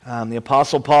The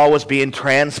Apostle Paul was being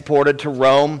transported to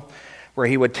Rome, where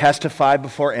he would testify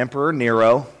before Emperor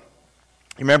Nero.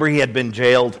 Remember, he had been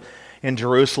jailed in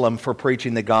Jerusalem for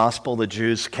preaching the gospel. The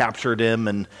Jews captured him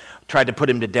and tried to put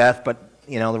him to death, but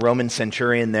the Roman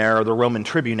centurion there, or the Roman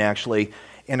tribune actually,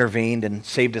 intervened and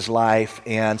saved his life.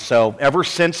 And so ever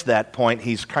since that point,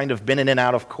 he's kind of been in and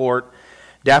out of court,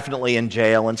 definitely in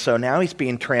jail. And so now he's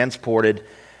being transported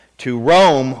to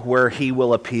Rome, where he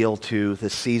will appeal to the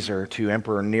Caesar, to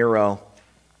Emperor Nero.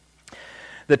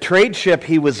 The trade ship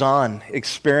he was on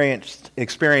experienced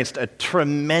a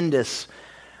tremendous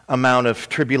amount of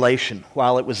tribulation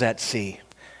while it was at sea.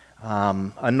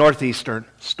 A northeastern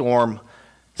storm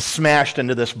smashed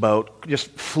into this boat, just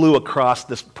flew across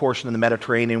this portion of the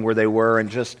Mediterranean where they were,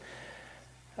 and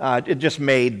it just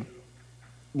made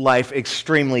life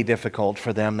extremely difficult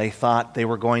for them. They thought they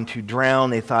were going to drown.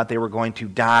 They thought they were going to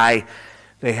die.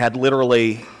 They had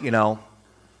literally,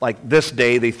 like this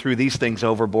day they threw these things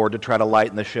overboard to try to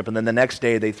lighten the ship, and then the next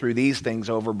day they threw these things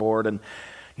overboard, and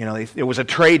it was a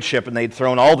trade ship, and they'd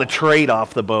thrown all the trade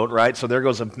off the boat, right? So there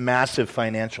goes a massive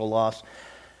financial loss.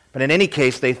 But in any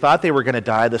case, they thought they were going to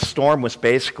die. The storm was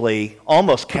basically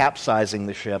almost capsizing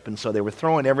the ship, and so they were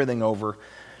throwing everything over.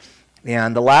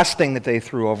 And the last thing that they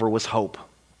threw over was hope.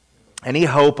 Any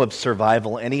hope of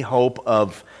survival, any hope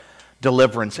of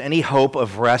deliverance, any hope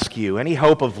of rescue, any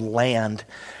hope of land.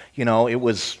 It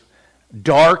was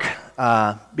dark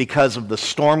because of the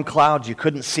storm clouds. You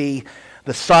couldn't see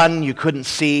the sun. You couldn't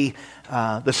see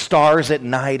the stars at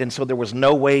night, and so there was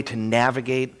no way to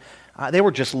navigate. They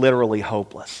were just literally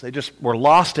hopeless. They just were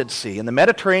lost at sea. And the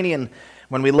Mediterranean,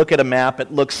 when we look at a map,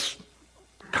 it looks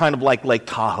kind of like Lake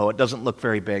Tahoe. It doesn't look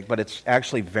very big, but it's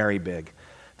actually very big.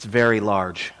 It's very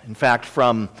large. In fact,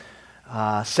 from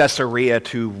Caesarea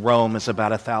to Rome is about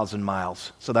 1,000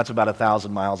 miles. So that's about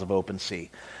 1,000 miles of open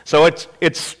sea. So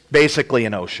it's basically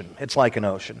an ocean. It's like an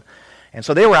ocean. And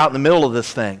so they were out in the middle of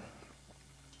this thing.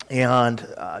 And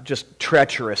just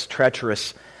treacherous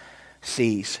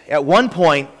seas. At one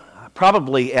point,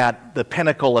 probably at the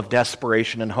pinnacle of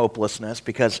desperation and hopelessness,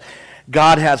 because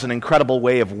God has an incredible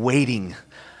way of waiting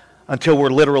until we're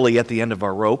literally at the end of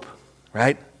our rope,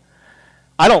 right?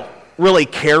 I don't really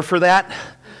care for that.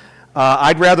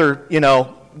 I'd rather,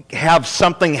 have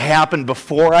something happen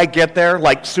before I get there,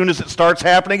 like as soon as it starts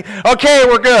happening. Okay,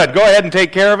 we're good. Go ahead and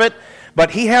take care of it.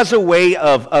 But he has a way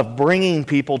of bringing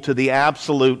people to the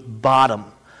absolute bottom.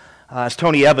 As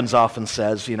Tony Evans often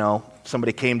says,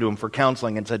 somebody came to him for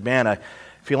counseling and said, man, I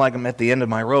feel like I'm at the end of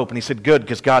my rope. And he said, good,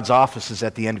 because God's office is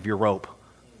at the end of your rope.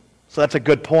 So that's a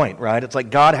good point, right? It's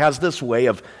like God has this way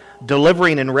of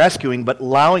delivering and rescuing, but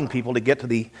allowing people to get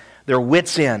to their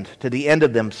wits' end, to the end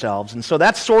of themselves. And so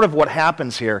that's sort of what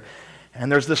happens here.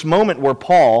 And there's this moment where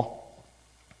Paul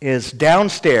is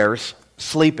downstairs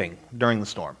sleeping during the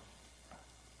storm.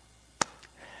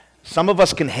 Some of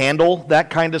us can handle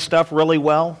that kind of stuff really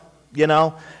well,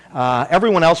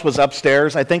 Everyone else was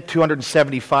upstairs. I think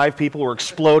 275 people were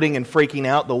exploding and freaking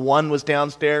out. The one was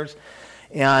downstairs.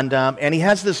 And he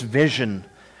has this vision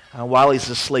while he's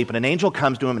asleep. And an angel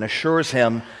comes to him and assures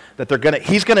him that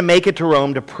he's going to make it to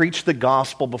Rome to preach the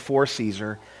gospel before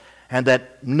Caesar, and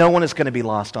that no one is going to be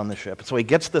lost on the ship. And so he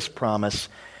gets this promise,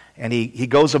 and he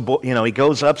goes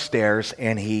upstairs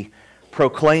and he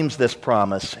proclaims this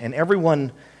promise, and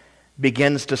everyone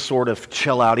begins to sort of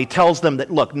chill out. He tells them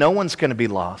that, look, no one's going to be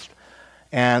lost,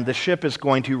 and the ship is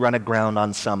going to run aground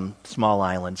on some small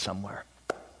island somewhere.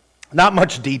 Not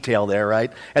much detail there,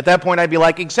 right? At that point, I'd be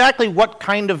like, exactly what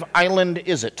kind of island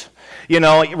is it?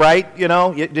 Right?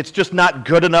 It's just not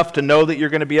good enough to know that you're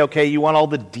going to be okay. You want all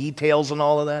the details and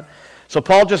all of that. So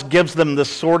Paul just gives them this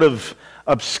sort of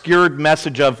obscured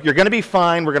message of, you're going to be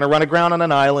fine, we're going to run aground on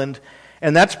an island,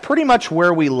 and that's pretty much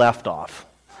where we left off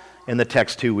in the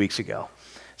text 2 weeks ago.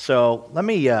 So let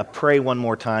me pray one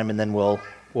more time, and then we'll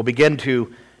begin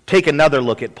to take another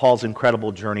look at Paul's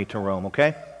incredible journey to Rome,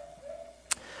 okay?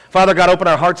 Father God, open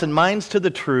our hearts and minds to the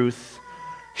truth.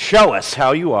 Show us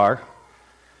how you are,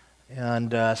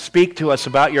 and speak to us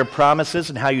about your promises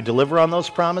and how you deliver on those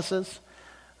promises.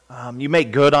 You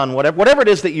make good on whatever it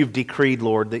is that you've decreed,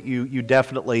 Lord, that you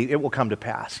definitely, it will come to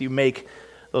pass. You make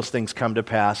those things come to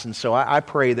pass. And so I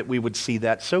pray that we would see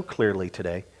that so clearly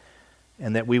today,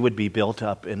 and that we would be built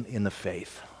up in the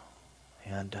faith.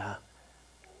 And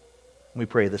we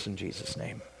pray this in Jesus'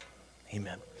 name.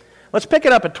 Amen. Let's pick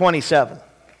it up at 27.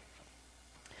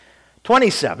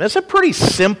 27. It's a pretty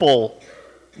simple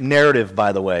narrative,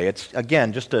 by the way. It's,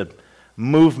 again, just a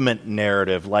movement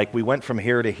narrative, like we went from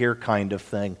here to here kind of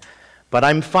thing. But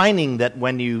I'm finding that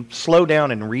when you slow down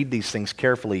and read these things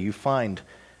carefully, you find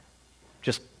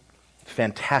just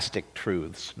fantastic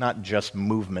truths, not just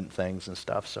movement things and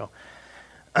stuff. So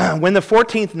when the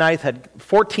 14th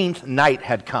night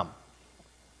had come,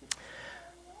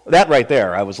 that right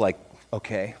there, I was like,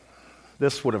 okay,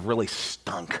 this would have really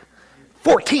stunk.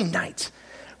 14 nights.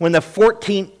 When the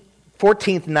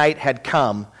 14th night had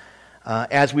come,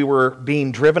 as we were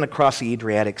being driven across the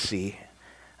Adriatic Sea,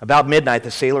 about midnight,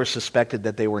 the sailors suspected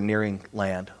that they were nearing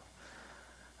land.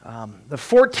 The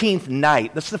 14th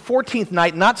night, that's the 14th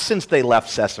night, not since they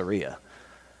left Caesarea.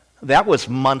 That was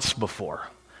months before.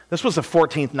 This was the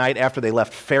 14th night after they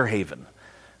left Fairhaven,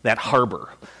 that harbor,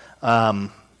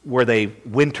 where they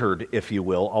wintered, if you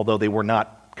will, although they were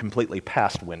not completely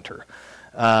past winter.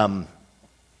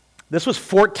 This was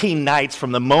 14 nights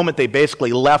from the moment they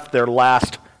basically left their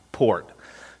last port.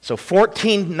 So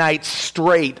 14 nights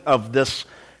straight of this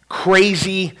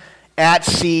crazy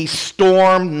at-sea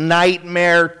storm,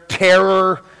 nightmare,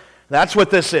 terror. That's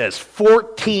what this is.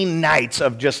 14 nights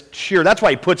of just sheer, that's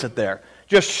why he puts it there.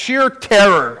 Just sheer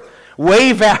terror.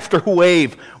 Wave after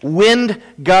wave. Wind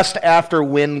gust after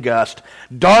wind gust.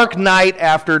 Dark night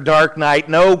after dark night.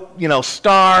 No,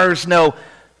 stars, no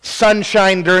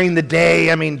sunshine during the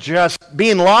day. I mean, just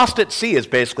being lost at sea is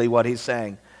basically what he's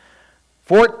saying.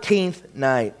 14th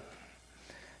night.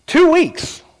 2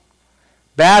 weeks.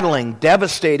 Battling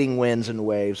devastating winds and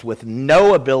waves with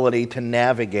no ability to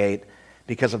navigate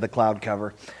because of the cloud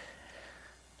cover.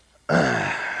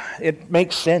 It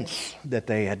makes sense that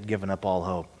they had given up all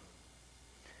hope.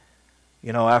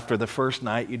 After the first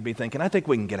night, you'd be thinking, I think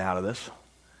we can get out of this.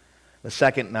 The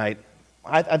second night,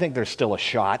 I think there's still a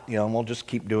shot, and we'll just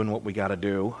keep doing what we got to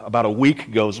do. About a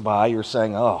week goes by, you're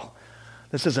saying, oh,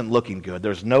 this isn't looking good.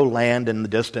 There's no land in the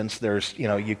distance. There's,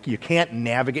 you can't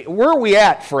navigate. Where are we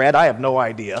at, Fred? I have no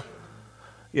idea.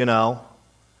 You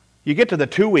get to the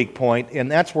 2-week point,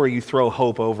 and that's where you throw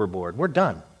hope overboard. We're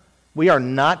done. We are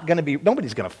not going to be,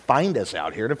 nobody's going to find us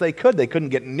out here. And if they could, they couldn't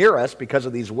get near us because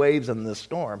of these waves and this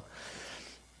storm.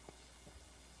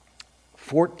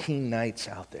 14 nights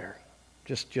out there.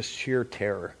 Just sheer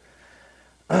terror.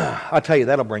 I'll tell you,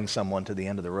 that'll bring someone to the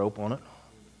end of the rope, won't it?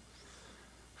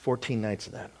 14 nights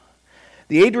of that.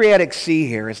 The Adriatic Sea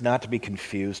here is not to be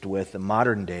confused with the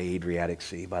modern-day Adriatic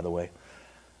Sea, by the way,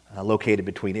 located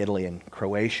between Italy and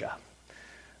Croatia.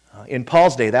 In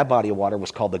Paul's day, that body of water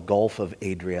was called the Gulf of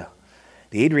Adria.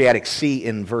 The Adriatic Sea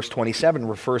in verse 27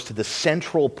 refers to the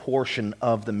central portion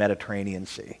of the Mediterranean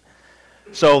Sea.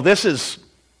 So this is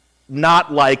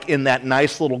not like in that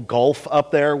nice little gulf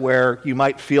up there where you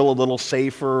might feel a little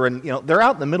safer, and they're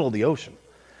out in the middle of the ocean.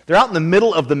 They're out in the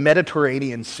middle of the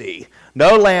Mediterranean Sea.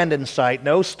 No land in sight,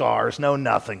 no stars, no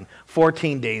nothing.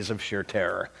 14 days of sheer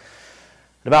terror.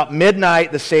 At about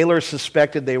midnight, the sailors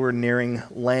suspected they were nearing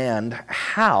land.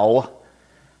 How?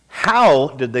 How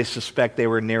did they suspect they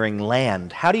were nearing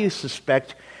land? How do you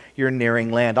suspect you're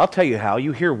nearing land? I'll tell you how.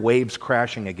 You hear waves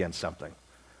crashing against something.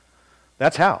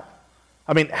 That's how.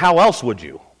 I mean, how else would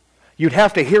you? You'd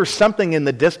have to hear something in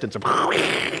the distance.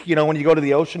 When you go to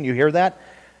the ocean, you hear that?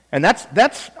 And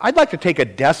that's I'd like to take a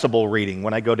decibel reading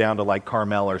when I go down to like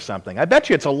Carmel or something. I bet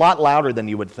you it's a lot louder than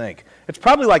you would think. It's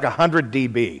probably like 100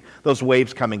 dB, those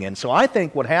waves coming in. So I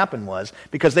think what happened was,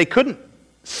 because they couldn't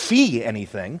see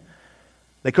anything,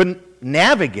 they couldn't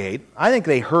navigate, I think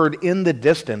they heard in the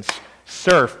distance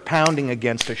surf pounding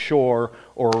against a shore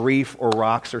or a reef or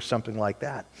rocks or something like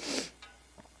that.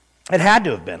 It had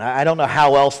to have been. I don't know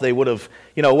how else they would have,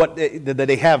 did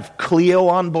they have Cleo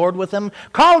on board with them?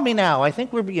 Call me now. I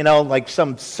think we're, like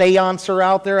some seancer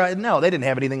out there. No, they didn't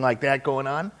have anything like that going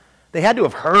on. They had to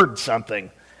have heard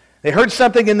something. They heard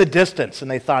something in the distance,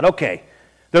 and they thought, okay,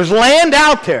 there's land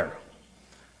out there.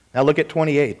 Now look at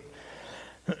 28.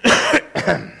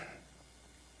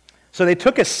 So they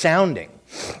took a sounding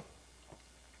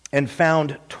and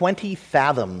found 20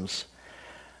 fathoms.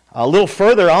 A little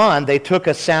further on, they took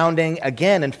a sounding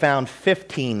again and found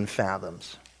 15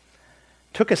 fathoms.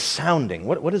 Took a sounding.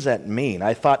 What does that mean?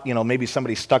 I thought, maybe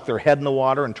somebody stuck their head in the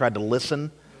water and tried to listen,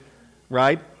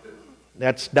 right?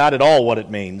 That's not at all what it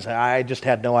means. I just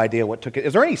had no idea what took it.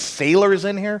 Is there any sailors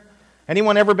in here?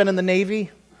 Anyone ever been in the Navy?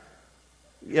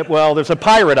 Yeah, well, there's a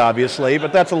pirate, obviously,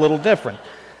 but that's a little different.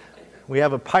 We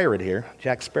have a pirate here,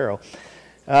 Jack Sparrow.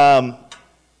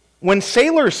 When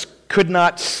sailors could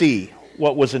not see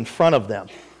what was in front of them,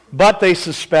 but they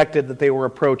suspected that they were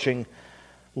approaching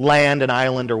land, an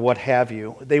island, or what have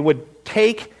you, they would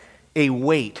take a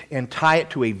weight and tie it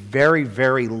to a very,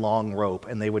 very long rope,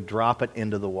 and they would drop it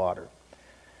into the water.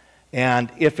 And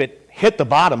if it hit the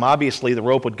bottom, obviously the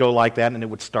rope would go like that, and it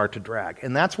would start to drag.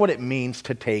 And that's what it means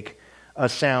to take a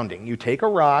sounding. You take a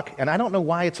rock, and I don't know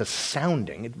why it's a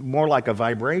sounding. It's more like a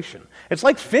vibration. It's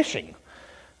like fishing.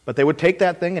 But they would take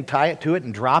that thing and tie it to it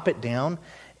and drop it down.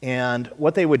 And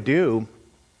what they would do,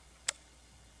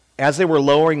 as they were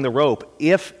lowering the rope,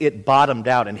 if it bottomed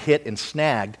out and hit and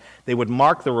snagged, they would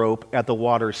mark the rope at the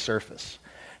water's surface.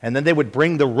 And then they would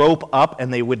bring the rope up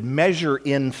and they would measure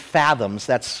in fathoms,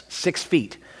 that's 6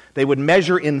 feet. They would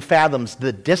measure in fathoms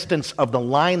the distance of the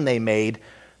line they made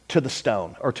to the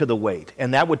stone or to the weight.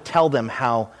 And that would tell them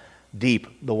how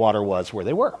deep the water was where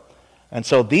they were. And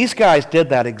so these guys did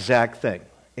that exact thing.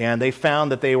 And they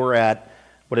found that they were at,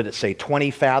 what did it say, 20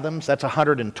 fathoms? That's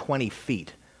 120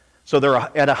 feet. So they're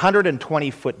at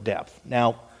 120-foot depth.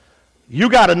 Now, you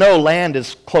got to know land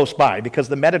is close by because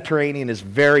the Mediterranean is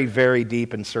very, very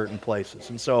deep in certain places.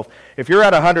 And so if you're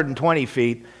at 120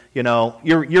 feet,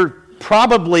 you're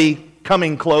probably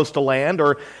coming close to land,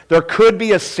 or there could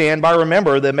be a sandbar.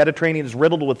 Remember, the Mediterranean is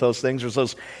riddled with those things. There's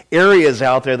those areas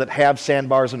out there that have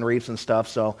sandbars and reefs and stuff.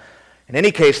 So in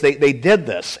any case, they did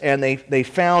this, and they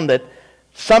found that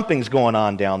something's going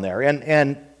on down there.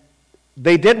 And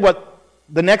they did what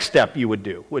the next step you would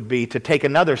do would be to take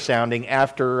another sounding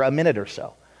after a minute or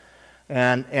so.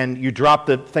 And you drop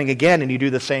the thing again, and you do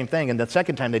the same thing. And the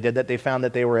second time they did that, they found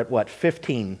that they were at,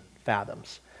 15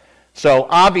 fathoms. So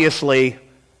obviously,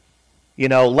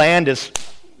 land is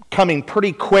coming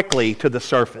pretty quickly to the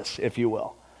surface, if you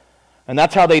will. And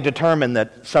that's how they determined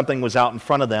that something was out in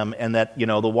front of them and that,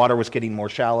 the water was getting more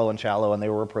shallow and shallow and they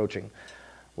were approaching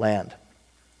land.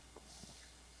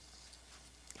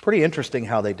 Pretty interesting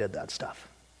how they did that stuff.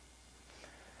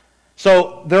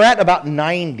 So they're at about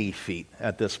 90 feet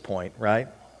at this point, right?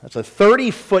 That's a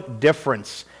 30-foot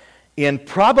difference in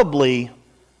probably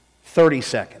 30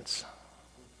 seconds.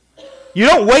 You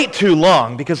don't wait too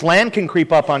long because land can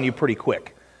creep up on you pretty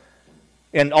quick.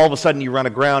 And all of a sudden you run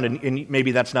aground and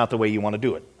maybe that's not the way you want to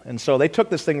do it. And so they took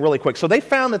this thing really quick. So they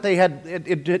found that they had,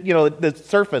 the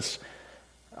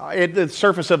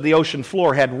surface of the ocean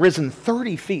floor had risen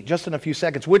 30 feet just in a few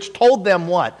seconds, which told them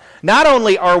what? Not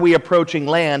only are we approaching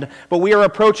land, but we are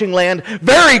approaching land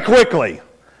very quickly,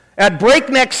 at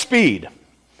breakneck speed.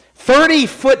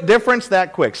 30-foot difference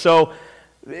that quick. So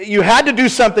you had to do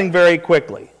something very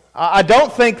quickly. I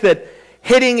don't think that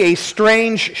hitting a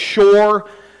strange shore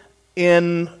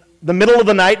in the middle of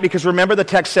the night, because remember the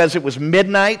text says it was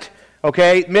midnight,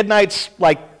 okay? Midnight's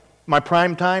like my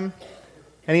prime time.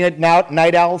 Any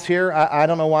night owls here? I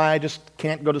don't know why, I just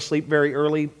can't go to sleep very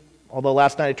early, although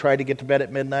last night I tried to get to bed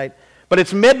at midnight. But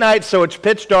it's midnight, so it's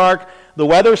pitch dark, the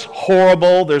weather's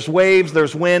horrible, there's waves,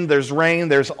 there's wind, there's rain,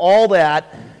 there's all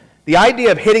that. The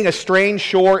idea of hitting a strange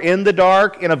shore in the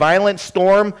dark in a violent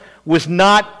storm was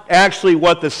not actually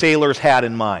what the sailors had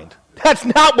in mind. That's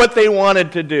not what they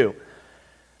wanted to do.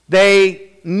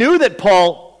 They knew that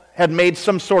Paul had made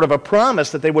some sort of a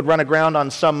promise that they would run aground on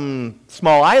some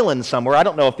small island somewhere. I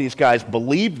don't know if these guys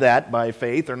believed that by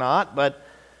faith or not, but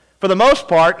for the most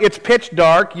part, it's pitch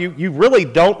dark. You really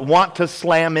don't want to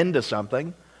slam into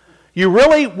something. You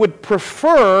really would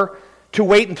prefer to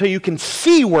wait until you can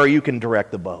see where you can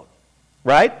direct the boat,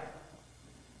 right?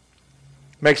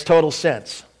 Makes total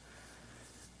sense.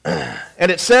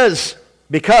 And it says,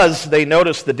 because they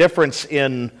noticed the difference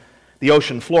in the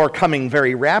ocean floor coming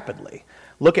very rapidly.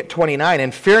 Look at 29.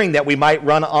 And fearing that we might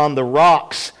run on the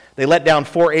rocks, they let down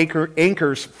 4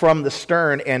 anchors from the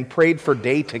stern and prayed for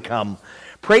day to come.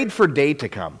 Prayed for day to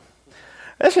come.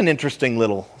 That's an interesting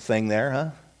little thing there, huh?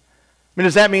 I mean,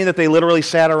 does that mean that they literally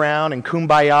sat around and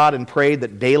kumbaya'd and prayed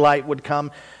that daylight would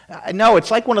come? No,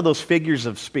 it's like one of those figures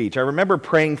of speech. I remember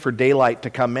praying for daylight to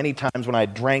come many times when I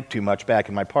drank too much back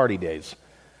in my party days,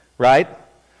 right?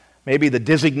 Maybe the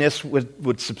dizziness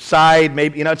would subside.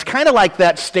 Maybe, it's kind of like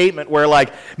that statement where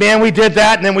man, we did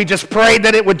that and then we just prayed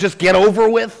that it would just get over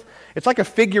with. It's like a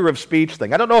figure of speech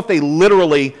thing. I don't know if they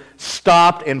literally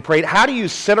stopped and prayed. How do you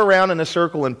sit around in a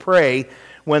circle and pray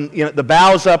when the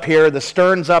bow's up here, the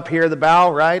stern's up here, the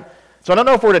bow, right? So I don't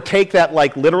know if we're to take that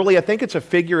literally. I think it's a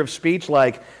figure of speech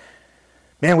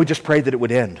man, we just prayed that it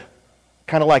would end.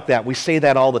 Kind of like that. We say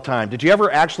that all the time. Did you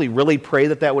ever actually really pray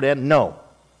that would end? No.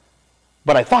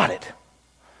 But I thought it.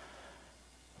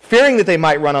 Fearing that they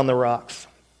might run on the rocks.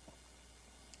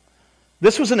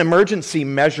 This was an emergency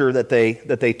measure that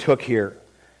they took here.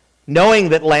 Knowing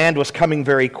that land was coming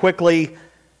very quickly,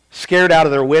 scared out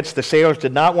of their wits, the sailors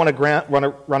did not want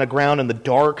to run aground in the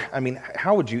dark. I mean,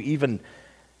 how would you even,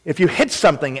 if you hit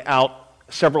something out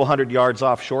several hundred yards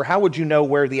offshore, how would you know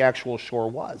where the actual shore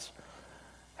was?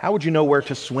 How would you know where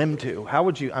to swim to? How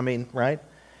would you, right?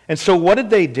 And so what did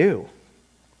they do?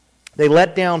 They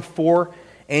let down 4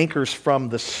 anchors from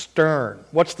the stern.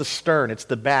 What's the stern? It's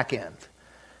the back end.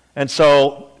 And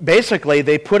so basically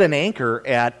they put an anchor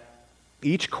at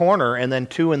each corner and then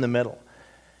 2 in the middle.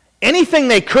 anything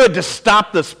they could to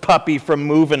stop this puppy from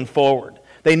moving forward.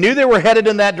 They knew they were headed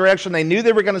in that direction. They knew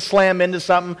they were going to slam into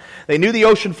something. They knew the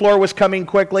ocean floor was coming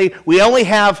quickly. We only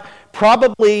have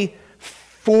probably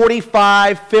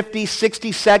 45, 50,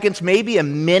 60 seconds, maybe a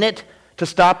minute to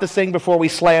stop this thing before we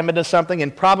slam into something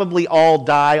and probably all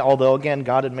die, although, again,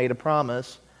 God had made a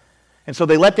promise. And so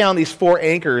they let down these 4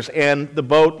 anchors, and the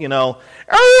boat,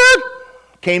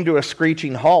 came to a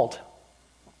screeching halt.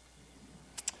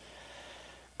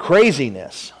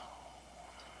 Craziness.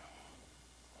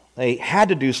 They had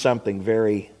to do something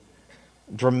very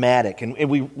dramatic. And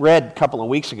we read a couple of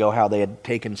weeks ago how they had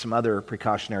taken some other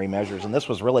precautionary measures, and this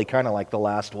was really kind of like the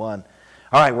last one.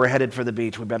 All right, we're headed for the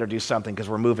beach. We better do something because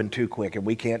we're moving too quick and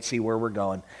we can't see where we're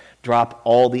going. Drop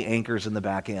all the anchors in the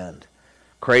back end.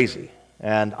 Crazy.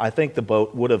 And I think the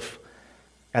boat would have,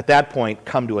 at that point,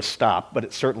 come to a stop, but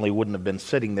it certainly wouldn't have been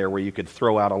sitting there where you could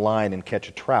throw out a line and catch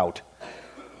a trout.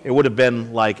 It would have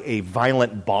been like a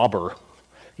violent bobber,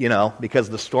 because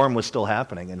the storm was still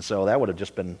happening. And so that would have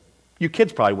just been, you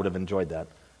kids probably would have enjoyed that.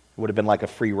 It would have been like a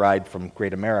free ride from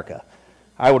Great America.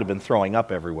 I would have been throwing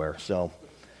up everywhere, so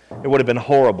it would have been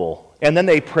horrible. And then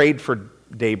they prayed for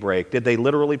daybreak. Did they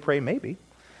literally pray? Maybe.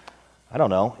 I don't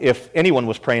know. If anyone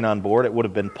was praying on board, it would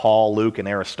have been Paul, Luke, and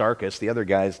Aristarchus. The other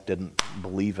guys didn't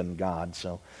believe in God,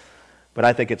 but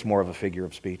I think it's more of a figure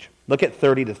of speech. Look at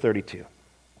 30 to 32.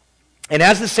 And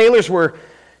as the sailors were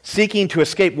seeking to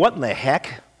escape, what in the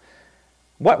heck?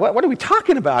 What are we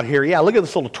talking about here? Yeah, look at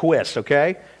this little twist,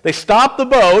 okay? They stopped the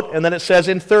boat, and then it says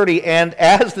in 30, and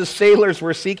as the sailors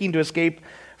were seeking to escape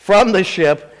from the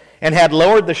ship and had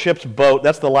lowered the ship's boat,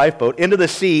 that's the lifeboat, into the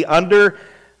sea under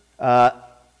the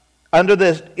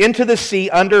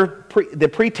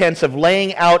pretense of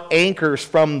laying out anchors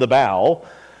from the bow,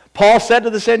 Paul said to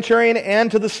the centurion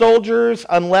and to the soldiers,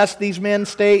 unless these men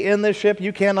stay in the ship,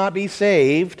 you cannot be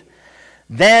saved.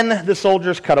 Then the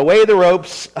soldiers cut away the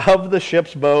ropes of the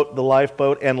ship's boat, the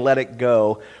lifeboat, and let it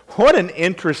go. What an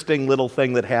interesting little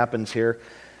thing that happens here.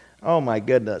 Oh my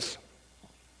goodness.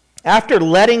 After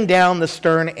letting down the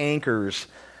stern anchors,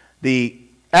 the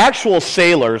actual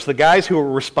sailors, the guys who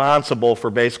were responsible for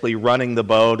basically running the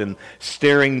boat and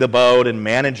steering the boat and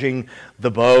managing the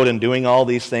boat and doing all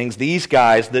these things, these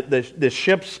guys, the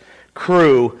ship's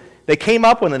crew, they came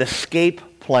up with an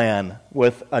escape plan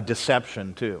with a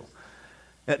deception too.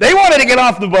 They wanted to get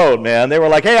off the boat, man. They were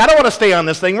like, hey, I don't want to stay on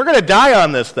this thing. We're going to die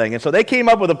on this thing. And so they came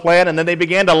up with a plan, and then they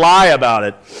began to lie about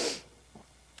it.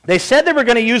 They said they were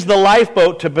going to use the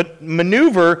lifeboat to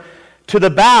maneuver to the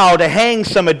bow to hang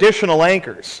some additional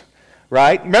anchors,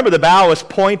 right? Remember, the bow is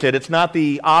pointed. It's not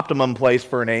the optimum place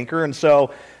for an anchor. And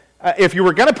so if you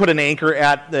were going to put an anchor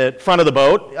at the front of the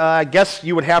boat, I guess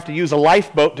you would have to use a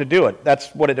lifeboat to do it. That's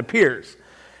what it appears.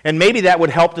 And maybe that would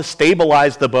help to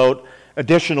stabilize the boat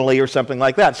additionally or something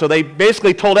like that. So they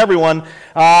basically told everyone,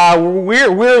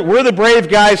 we're the brave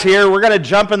guys here. We're going to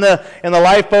jump in the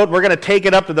lifeboat. We're going to take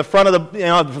it up to the front of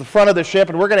the front of the ship,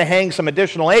 and we're going to hang some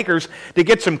additional anchors to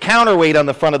get some counterweight on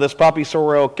the front of this puppy so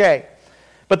we're okay.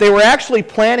 But they were actually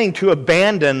planning to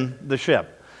abandon the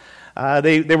ship.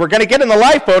 They were going to get in the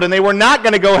lifeboat, and they were not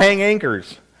going to go hang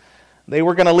anchors. They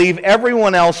were going to leave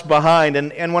everyone else behind.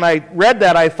 And when I read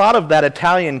that, I thought of that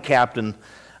Italian captain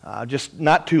just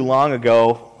not too long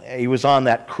ago. He was on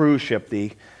that cruise ship,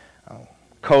 the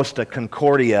Costa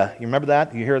Concordia. You remember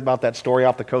that? You hear about that story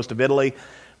off the coast of Italy,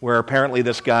 where apparently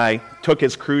this guy took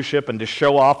his cruise ship and to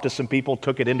show off to some people,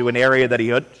 took it into an area that he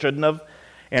shouldn't have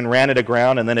and ran it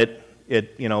aground, and then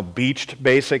it beached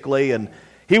basically, and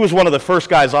he was one of the first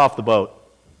guys off the boat.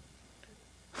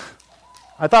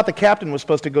 I thought the captain was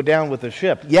supposed to go down with the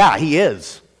ship. Yeah, he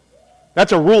is.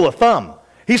 That's a rule of thumb.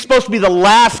 He's supposed to be the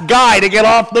last guy to get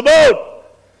off the boat.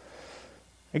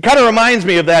 It kind of reminds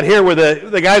me of that here where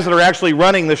the guys that are actually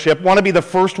running the ship want to be the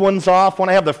first ones off, want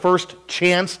to have the first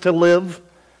chance to live.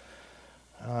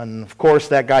 And of course,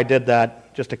 that guy did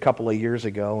that just a couple of years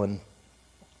ago, and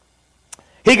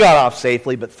he got off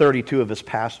safely, but 32 of his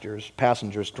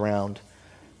passengers drowned.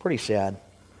 Pretty sad.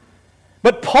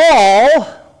 But Paul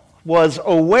was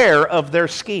aware of their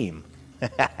scheme.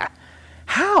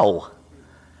 How?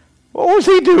 What was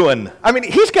he doing? I mean,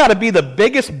 he's got to be the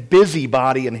biggest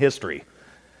busybody in history.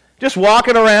 Just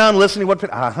walking around, listening to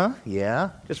what...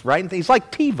 yeah. Just writing things. He's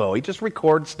like TiVo. He just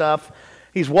records stuff.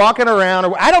 He's walking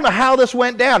around. I don't know how this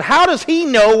went down. How does he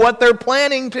know what they're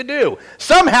planning to do?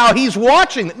 Somehow he's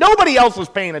watching. Nobody else is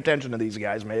paying attention to these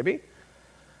guys, maybe.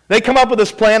 They come up with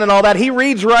this plan and all that. He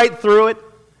reads right through it.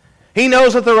 He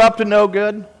knows that they're up to no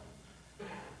good.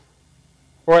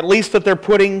 Or at least that they're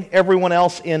putting everyone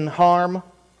else in harm's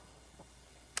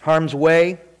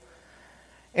way.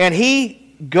 And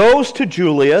he goes to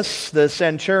Julius, the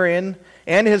centurion,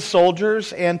 and his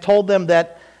soldiers, and told them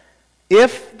that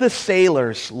if the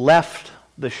sailors left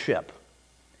the ship,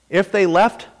 they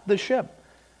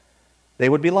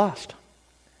would be lost.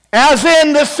 As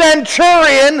in, the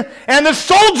centurion and the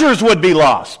soldiers would be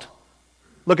lost.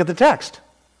 Look at the text.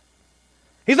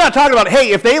 He's not talking about,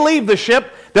 hey, if they leave the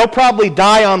ship, they'll probably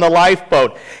die on the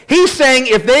lifeboat. He's saying,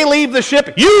 if they leave the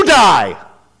ship, you die.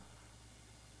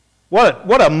 What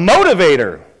a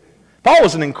motivator. Paul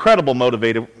was an incredible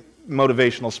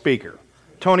motivational speaker.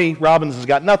 Tony Robbins has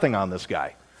got nothing on this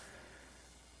guy.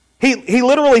 He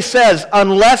literally says,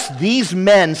 unless these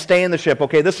men stay in the ship,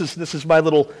 okay, this is my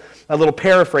little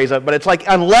paraphrase of it, but it's like,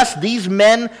 unless these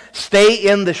men stay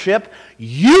in the ship,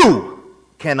 you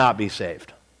cannot be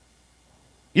saved.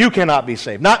 You cannot be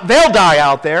saved. Not they'll die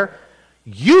out there.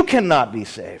 You cannot be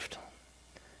saved.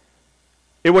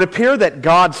 It would appear that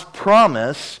God's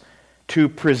promise to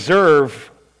preserve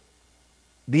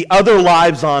the other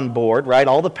lives on board, right,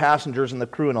 all the passengers and the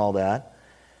crew and all that,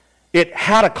 it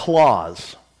had a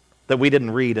clause that we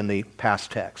didn't read in the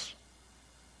past text,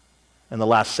 in the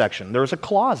last section. There was a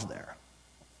clause there.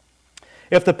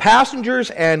 If the passengers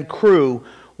and crew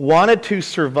wanted to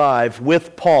survive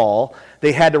with Paul,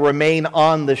 they had to remain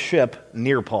on the ship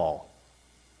near Paul.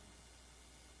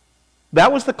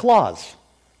 That was the clause.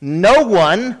 No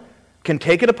one can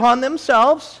take it upon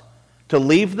themselves to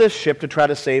leave this ship to try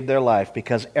to save their life,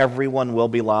 because everyone will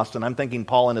be lost. And I'm thinking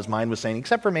Paul in his mind was saying,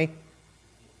 except for me,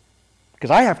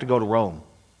 because I have to go to Rome.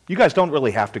 You guys don't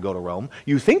really have to go to Rome.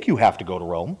 You think you have to go to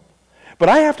Rome, but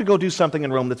I have to go do something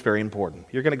in Rome that's very important.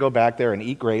 You're going to go back there and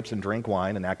eat grapes and drink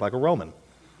wine and act like a Roman.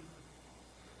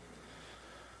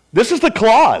 This is the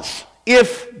clause.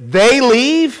 If they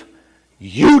leave,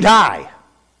 you die.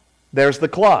 There's the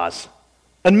clause.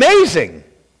 Amazing.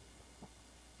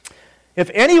 If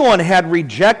anyone had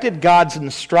rejected God's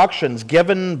instructions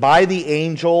given by the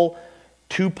angel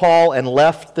to Paul and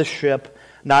left the ship,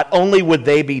 not only would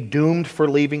they be doomed for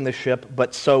leaving the ship,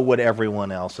 but so would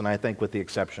everyone else, and I think with the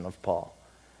exception of Paul.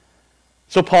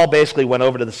 So Paul basically went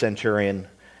over to the centurion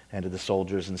and to the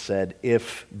soldiers and said,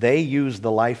 if they use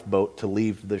the lifeboat to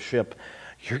leave the ship,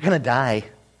 you're going to die.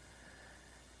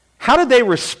 How did they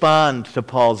respond to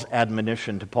Paul's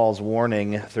admonition, to Paul's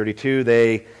warning?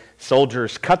 32,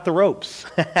 soldiers cut the ropes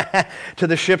to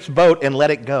the ship's boat and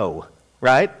let it go,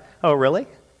 right? Oh, really?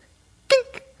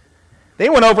 Kink. They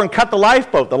went over and cut the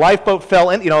lifeboat. The lifeboat fell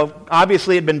in,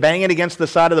 obviously it had been banging against the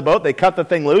side of the boat. They cut the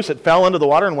thing loose. It fell into the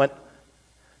water and went,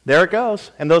 there it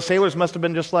goes. And those sailors must have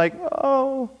been just like,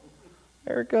 oh,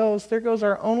 there it goes. There goes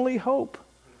our only hope.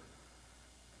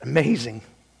 Amazing.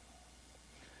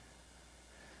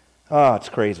 Oh, it's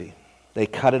crazy. They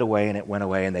cut it away and it went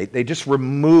away, and they just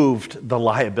removed the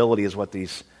liability is what the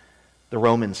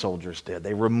Roman soldiers did.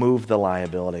 They removed the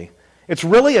liability. It's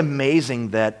really amazing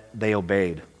that they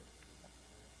obeyed.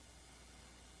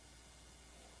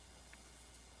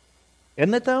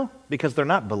 Isn't it though? Because they're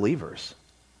not believers.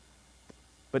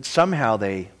 But somehow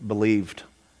they believed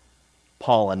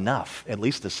Paul enough, at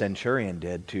least the centurion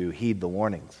did, to heed the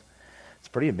warnings. It's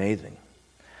pretty amazing.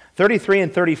 33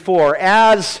 and 34,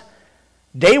 as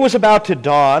day was about to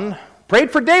dawn,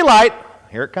 prayed for daylight.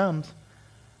 Here it comes.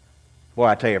 Boy,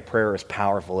 I tell you, prayer is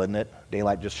powerful, isn't it?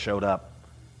 Daylight just showed up.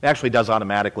 It actually does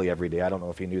automatically every day. I don't know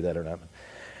if you knew that or not.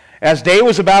 As day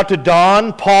was about to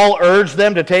dawn, Paul urged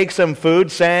them to take some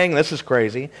food, saying, this is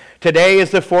crazy, today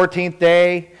is the 14th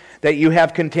day that you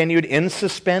have continued in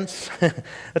suspense.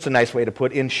 That's a nice way to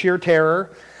put it. In sheer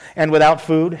terror and without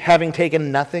food, having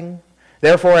taken nothing.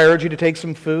 Therefore I urge you to take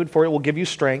some food, for it will give you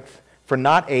strength. For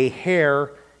not a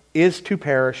hair is to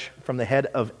perish from the head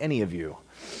of any of you.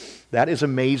 That is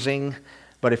amazing,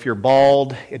 but if you're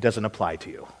bald, it doesn't apply to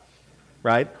you,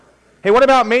 right? Hey, what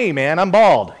about me, man? I'm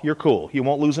bald. You're cool. You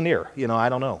won't lose an ear. I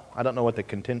don't know. I don't know what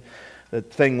the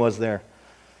thing was there.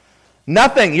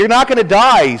 Nothing. You're not going to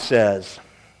die, he says.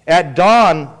 At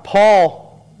dawn,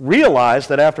 Paul realized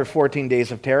that after 14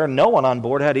 days of terror, no one on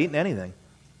board had eaten anything.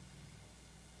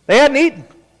 They hadn't eaten.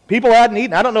 People hadn't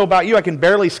eaten. I don't know about you. I can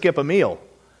barely skip a meal.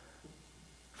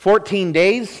 14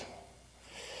 days,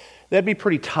 that'd be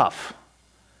pretty tough.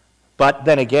 But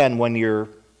then again, when you're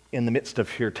in the midst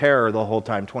of your terror the whole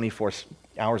time, 24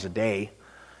 hours a day,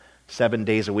 7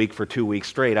 days a week for 2 weeks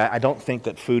straight, I don't think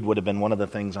that food would have been one of the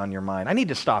things on your mind. I need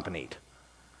to stop and eat.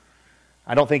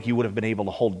 I don't think you would have been able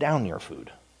to hold down your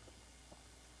food.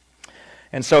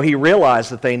 And so he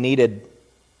realized that they needed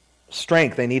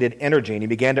strength, they needed energy, and he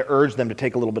began to urge them to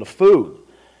take a little bit of food.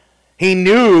 He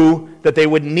knew that they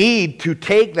would need to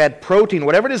take that protein,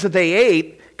 whatever it is that they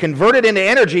ate, convert it into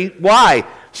energy. Why?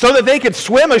 So that they could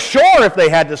swim ashore if they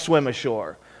had to swim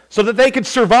ashore. so that they could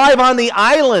survive on the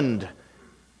island.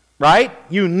 Right?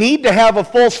 You need to have a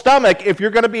full stomach if you're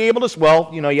going to be able to,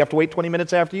 you have to wait 20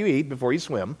 minutes after you eat before you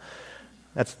swim.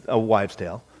 That's a wives'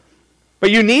 tale. But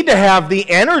you need to have the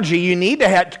energy. You need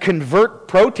to convert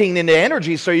protein into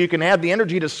energy so you can have the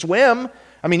energy to swim.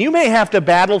 I mean, you may have to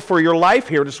battle for your life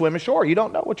here to swim ashore. You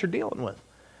don't know what you're dealing with.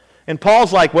 And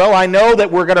Paul's like, well, I know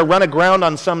that we're going to run aground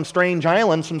on some strange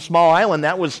island, some small island.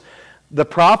 That was the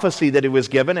prophecy that he was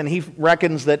given, and he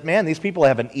reckons that, man, these people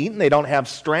haven't eaten, they don't have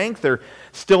strength, they're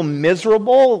still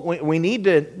miserable. We need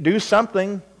to do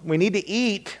something. We need to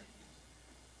eat.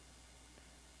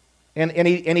 And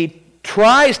he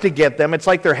tries to get them. It's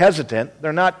like they're hesitant.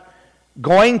 They're not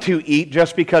going to eat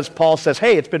just because Paul says,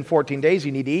 hey, it's been 14 days,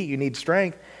 you need to eat, you need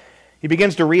strength. He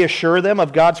begins to reassure them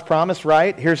of God's promise,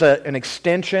 right? Here's an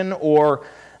extension or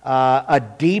a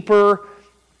deeper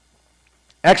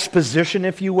exposition,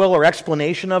 if you will, or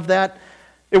explanation of that.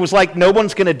 It was like no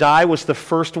one's going to die was the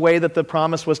first way that the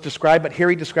promise was described, but here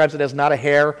he describes it as not a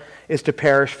hair is to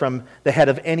perish from the head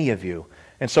of any of you.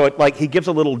 And so he gives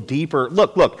a little deeper,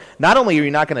 look, not only are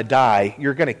you not going to die,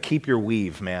 you're going to keep your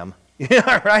weave, ma'am.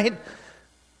 Yeah, right?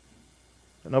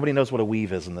 But nobody knows what a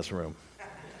weave is in this room,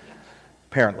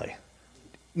 apparently.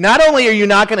 Not only are you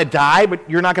not going to die, but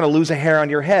you're not going to lose a hair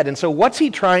on your head. And so what's he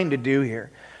trying to do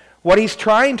here? What he's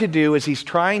trying to do is he's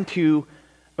trying to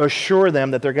assure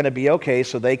them that they're going to be okay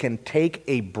so they can take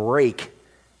a break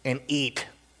and eat.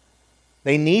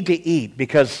 They need to eat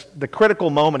because the critical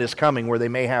moment is coming where they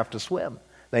may have to swim.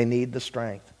 They need the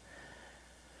strength.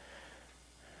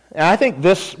 And I think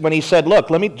this, when he said,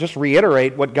 look, let me just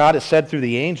reiterate what God has said through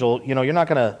the angel,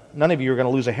 none of you are going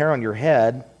to lose a hair on your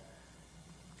head.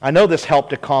 I know this helped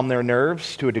to calm their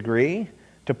nerves to a degree,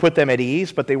 to put them at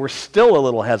ease, but they were still a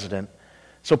little hesitant.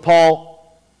 So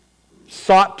Paul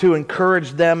sought to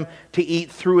encourage them to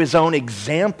eat through his own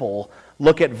example.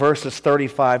 Look at verses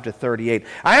 35 to 38.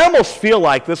 I almost feel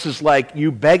like this is like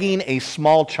you begging a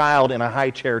small child in a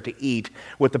high chair to eat,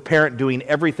 with the parent doing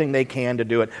everything they can to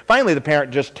do it. Finally, the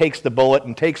parent just takes the bullet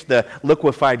and takes the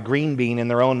liquefied green bean in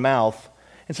their own mouth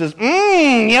and says,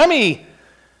 yummy.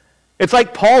 It's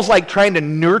like Paul's trying to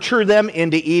nurture them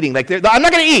into eating. I'm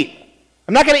not going to eat.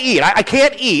 I'm not going to eat. I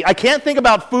can't eat. I can't think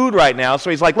about food right now. So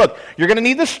he's like, look, you're going to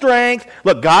need the strength.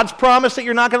 Look, God's promised that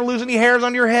you're not going to lose any hairs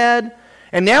on your head.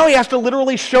 And now he has to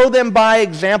literally show them by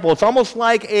example. It's almost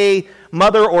like a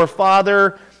mother or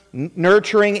father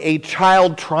nurturing a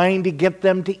child, trying to get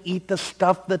them to eat the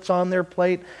stuff that's on their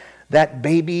plate, that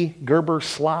baby Gerber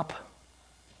slop.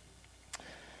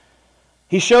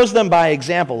 He shows them by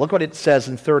example. Look what it says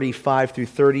in 35 through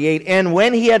 38. And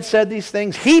when he had said these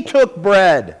things, he took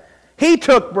bread. He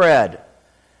took bread,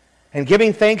 and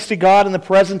giving thanks to God in the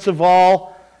presence of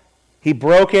all, he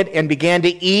broke it and began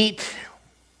to eat.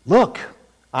 Look,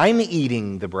 I'm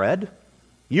eating the bread.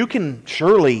 You can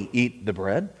surely eat the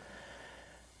bread.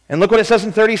 And look what it says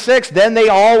in 36. Then they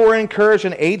all were encouraged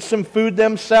and ate some food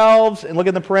themselves. And look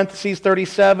in the parentheses,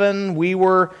 37. We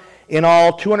were in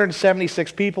all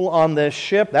 276 people on this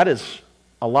ship. That is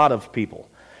a lot of people.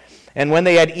 And when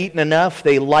they had eaten enough,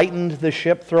 they lightened the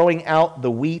ship, throwing out the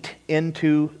wheat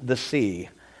into the sea.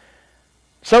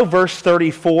 So verse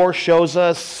 34 shows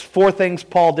us 4 things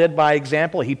Paul did by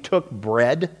example. He took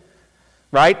bread,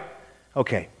 right?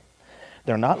 Okay.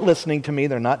 They're not listening to me.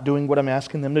 They're not doing what I'm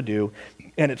asking them to do.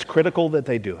 And it's critical that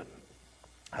they do it.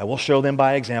 I will show them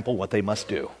by example what they must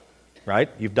do, right?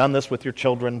 You've done this with your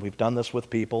children. We've done this with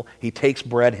people. He takes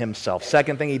bread himself.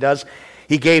 Second thing he does,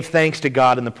 he gave thanks to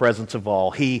God in the presence of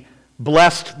all. He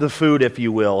blessed the food, if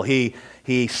you will. He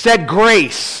said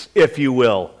grace, if you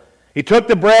will. He took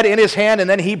the bread in his hand and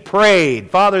then he prayed,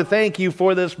 Father, thank you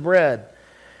for this bread.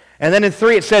 And then in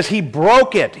 3 it says he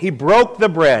broke it. He broke the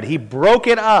bread. He broke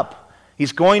it up.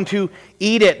 He's going to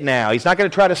eat it now. He's not going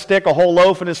to try to stick a whole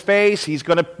loaf in his face. He's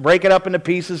going to break it up into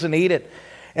pieces and eat it.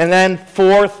 And then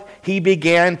 4th, he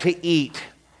began to eat.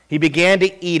 He began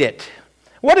to eat it.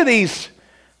 What are these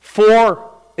 4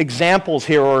 examples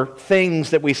here, or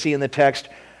things that we see in the text,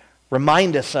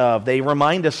 remind us of? They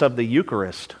remind us of the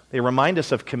Eucharist. They remind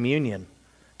us of communion,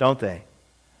 don't they?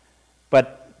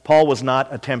 But Paul was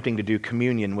not attempting to do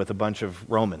communion with a bunch of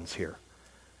Romans here.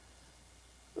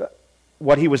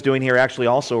 What he was doing here actually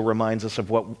also reminds us of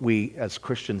what we as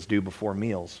Christians do before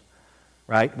meals,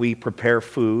 right? We prepare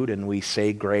food and we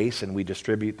say grace and we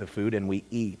distribute the food and we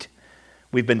eat.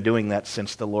 We've been doing that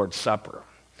since the Lord's Supper.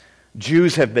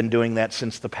 Jews have been doing that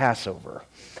since the Passover.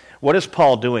 What is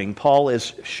Paul doing? Paul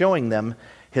is showing them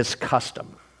his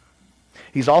custom.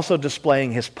 He's also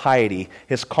displaying his piety,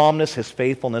 his calmness, his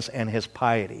faithfulness, and his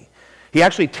piety. He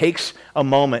actually takes a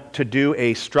moment to do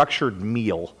a structured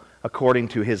meal according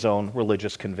to his own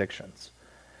religious convictions.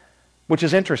 Which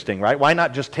is interesting, right? Why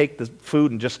not just take the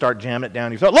food and just start jamming it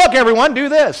down? You say, look, everyone, do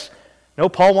this. No,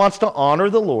 Paul wants to honor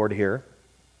the Lord here.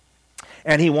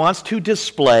 And he wants to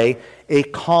display a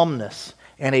calmness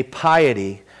and a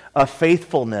piety, a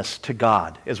faithfulness to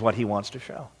God is what he wants to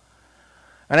show.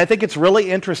 And I think it's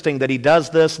really interesting that he does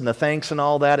this and the thanks and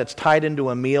all that. It's tied into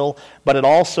a meal, but it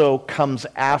also comes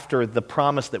after the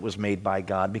promise that was made by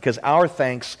God, because our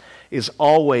thanks is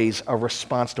always a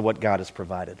response to what God has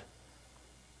provided.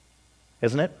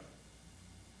 Isn't it?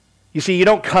 You see, you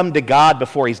don't come to God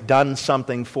before he's done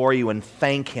something for you and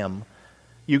thank him.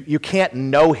 You can't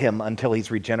know him until he's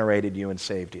regenerated you and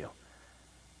saved you.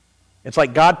 It's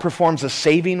like God performs a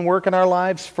saving work in our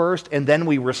lives first, and then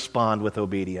we respond with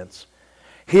obedience.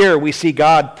 Here we see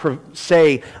God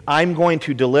say, I'm going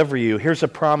to deliver you. Here's a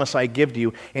promise I give to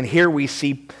you. And here we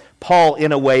see Paul,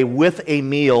 in a way, with a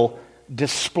meal,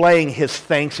 displaying his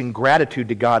thanks and gratitude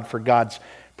to God for God's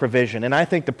provision. And I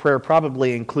think the prayer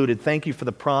probably included, thank you for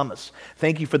the promise.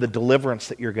 Thank you for the deliverance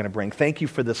that you're going to bring. Thank you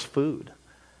for this food.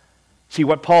 See,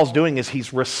 what Paul's doing is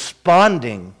he's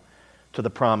responding to the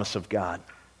promise of God.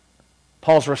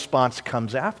 Paul's response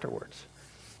comes afterwards.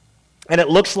 And it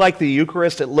looks like the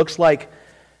Eucharist, it looks like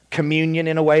communion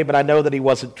in a way, but I know that he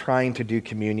wasn't trying to do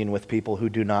communion with people who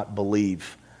do not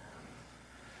believe.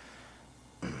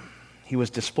 He was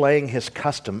displaying his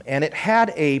custom, and it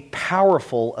had a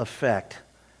powerful effect.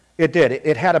 It did.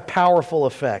 It had a powerful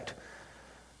effect.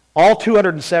 All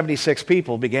 276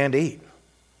 people began to eat.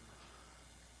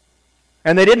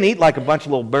 And they didn't eat like a bunch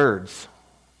of little birds.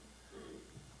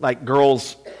 Like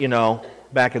girls,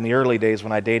 back in the early days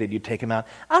when I dated, you'd take them out.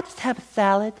 I'll just have a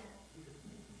salad.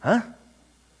 Huh?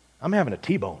 I'm having a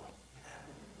T-bone.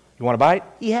 You want a bite?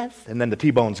 Yes. And then the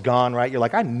T-bone's gone, right? You're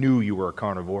like, I knew you were a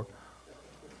carnivore.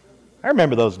 I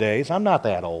remember those days. I'm not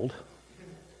that old.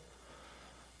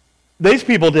 These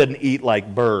people didn't eat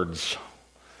like birds.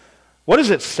 What does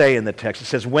it say in the text? It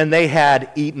says, when they had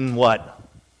eaten what?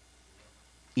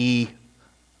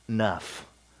 Enough.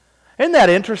 Isn't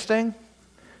that interesting?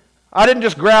 I didn't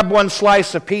just grab one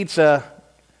slice of pizza.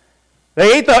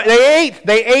 They ate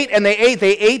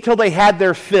till they had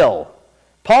their fill.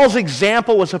 Paul's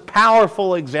example was a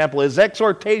powerful example. His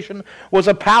exhortation was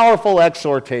a powerful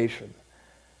exhortation.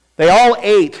 They all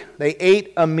ate. They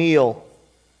ate a meal.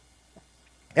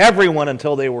 Everyone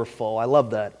until they were full. I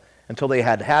love that. Until they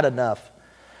had had enough.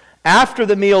 After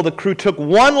the meal, the crew took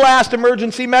one last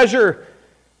emergency measure.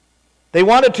 They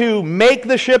wanted to make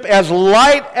the ship as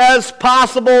light as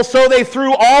possible, so they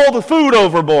threw all the food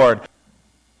overboard.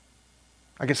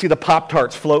 I can see the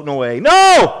Pop-Tarts floating away.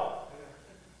 No!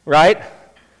 Right?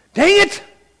 Dang it!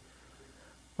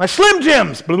 My Slim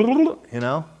Jims!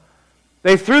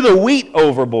 They threw the wheat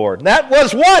overboard. That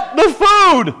was what? The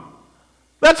food!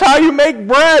 That's how you make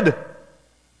bread.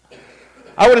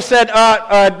 I would have said,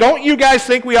 don't you guys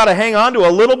think we ought to hang on to a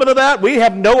little bit of that? We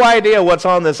have no idea what's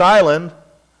on this island.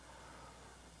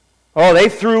 Oh, they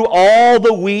threw all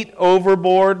the wheat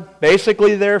overboard,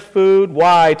 basically their food.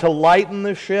 Why? To lighten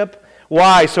the ship.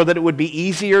 Why? So that it would be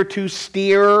easier to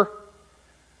steer.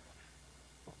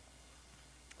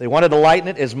 They wanted to lighten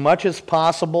it as much as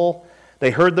possible.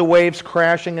 They heard the waves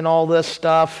crashing and all this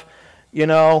stuff. It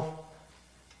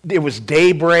was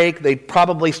daybreak. They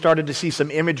probably started to see some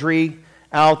imagery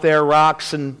out there,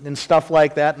 rocks and stuff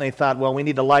like that, and they thought, well, we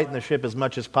need to lighten the ship as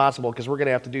much as possible because we're going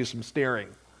to have to do some steering.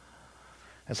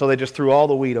 And so they just threw all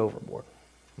the wheat overboard.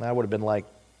 That would have been like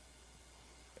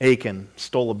Achan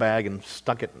stole a bag and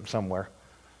stuck it somewhere,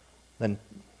 then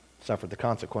suffered the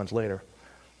consequence later.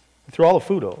 They threw all the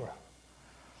food over.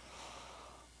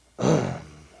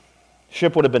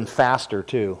 Ship would have been faster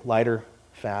too, lighter,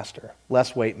 faster.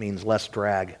 Less weight means less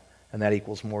drag, and that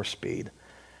equals more speed,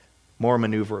 more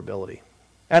maneuverability.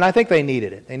 And I think they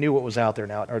needed it. They knew what was out there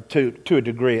now, or to a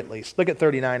degree at least. Look at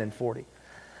 39 and 40.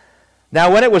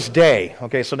 Now when it was day,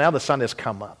 okay, so now the sun has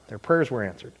come up. Their prayers were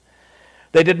answered.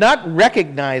 They did not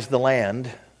recognize the land,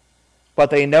 but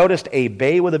they noticed a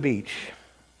bay with a beach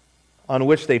on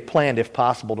which they planned, if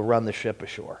possible, to run the ship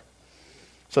ashore.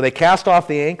 So they cast off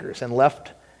the anchors and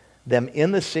left them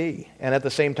in the sea, and at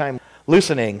the same time,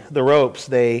 loosening the ropes,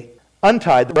 they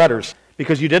untied the rudders,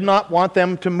 because you did not want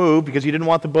them to move, because you didn't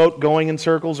want the boat going in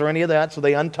circles or any of that, so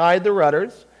they untied the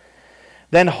rudders.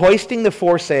 Then hoisting the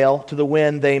foresail to the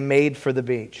wind, they made for the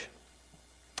beach.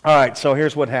 All right, so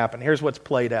here's what happened. Here's what's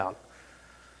played out.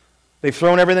 They've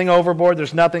thrown everything overboard.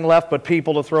 There's nothing left but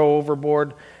people to throw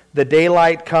overboard. The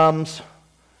daylight comes.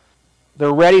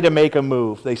 They're ready to make a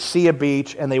move. They see a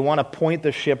beach, and they want to point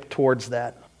the ship towards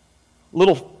that.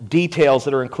 little details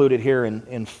that are included here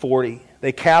in 40.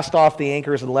 They cast off the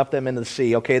anchors and left them in the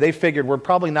sea. Okay, they figured we're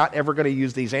probably not ever going to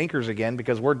use these anchors again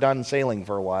because we're done sailing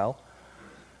for a while.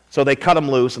 So they cut them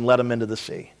loose and let them into the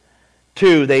sea.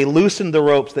 2, they loosened the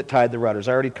ropes that tied the rudders.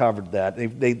 I already covered that.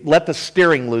 They let the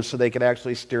steering loose so they could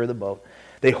actually steer the boat.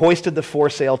 They hoisted the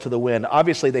foresail to the wind.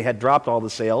 Obviously, they had dropped all the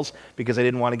sails because they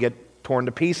didn't want to get torn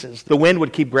to pieces. The wind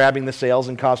would keep grabbing the sails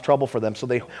and cause trouble for them, so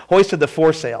they hoisted the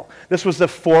foresail. This was the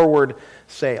forward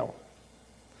sail.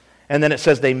 And then it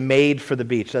says they made for the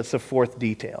beach. That's the 4th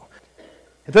detail.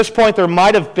 At this point, there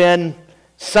might have been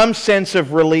some sense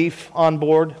of relief on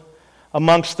board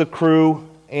amongst the crew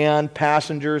and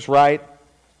passengers, right?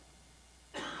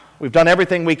 We've done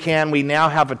everything we can. We now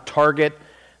have a target.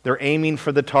 They're aiming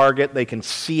for the target. They can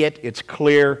see it. It's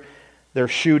clear. They're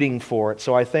shooting for it.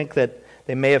 So I think that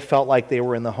they may have felt like they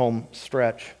were in the home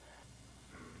stretch.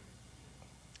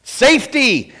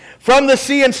 Safety from the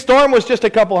sea and storm was just a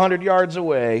couple hundred yards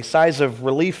away. Sighs of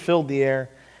relief filled the air,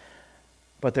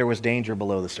 but there was danger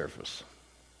below the surface.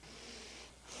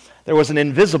 There was an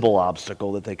invisible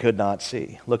obstacle that they could not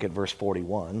see. Look at verse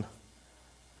 41.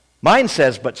 Mine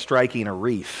says, but striking a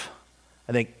reef.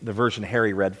 I think the version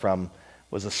Harry read from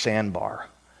was a sandbar.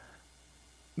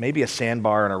 Maybe a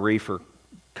sandbar and a reef are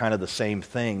kind of the same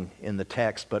thing in the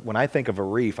text, but when I think of a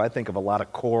reef, I think of a lot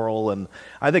of coral, and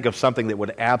I think of something that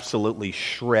would absolutely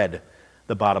shred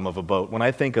the bottom of a boat. When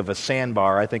I think of a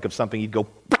sandbar, I think of something you'd go,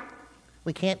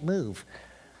 we can't move.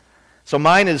 So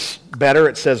mine is better.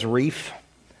 It says reef.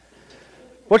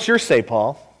 What's yours say,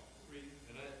 Paul? Reef,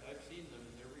 and I've seen them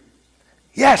in their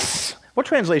reefs. Yes! What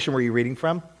translation were you reading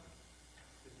from?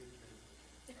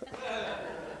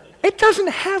 It doesn't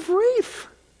have reef.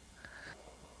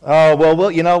 Oh,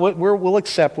 well, you know what? We'll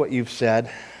accept what you've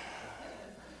said.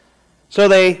 So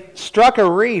they struck a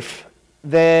reef.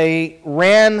 They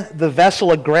ran the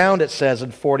vessel aground, it says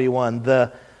in 41.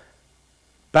 The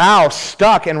bow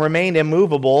stuck and remained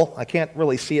immovable. I can't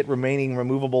really see it remaining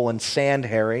removable in sand,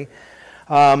 Harry.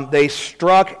 They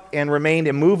struck and remained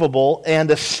immovable, and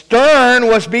the stern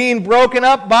was being broken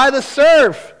up by the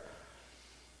surf.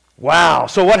 Wow.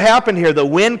 So what happened here? The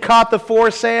wind caught the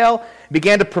foresail,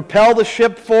 began to propel the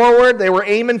ship forward. They were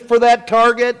aiming for that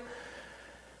target.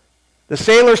 The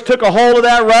sailors took a hold of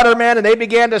that rudder, man, and they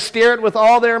began to steer it with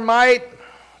all their might,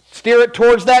 steer it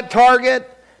towards that target.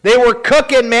 They were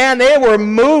cooking, man. They were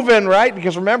moving, right?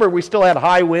 Because remember, we still had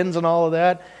high winds and all of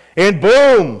that. And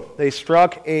boom, they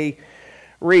struck a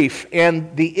reef.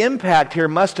 And the impact here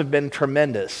must have been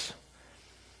tremendous.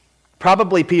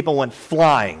 Probably people went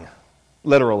flying,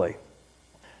 literally.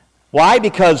 Why?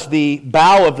 Because the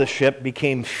bow of the ship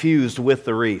became fused with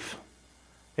the reef.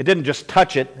 It didn't just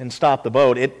touch it and stop the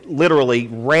boat. It literally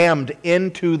rammed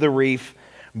into the reef,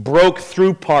 broke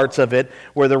through parts of it,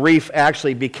 where the reef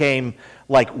actually became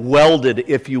like welded,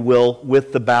 if you will,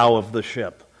 with the bow of the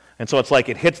ship. And so it's like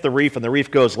it hits the reef and the reef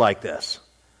goes like this.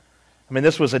 I mean,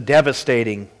 this was a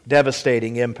devastating,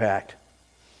 devastating impact.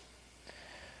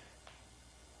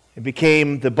 It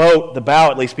became, the boat, the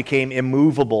bow at least, became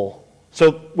immovable.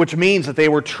 So, which means that they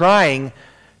were trying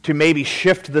to maybe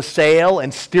shift the sail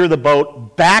and steer the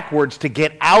boat backwards to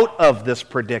get out of this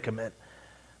predicament.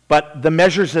 But the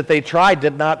measures that they tried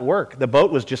did not work. The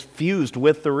boat was just fused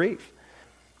with the reef.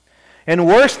 And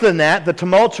worse than that, the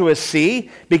tumultuous sea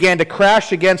began to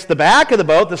crash against the back of the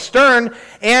boat, the stern,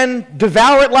 and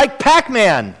devour it like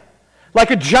Pac-Man,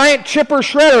 like a giant chipper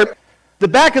shredder. The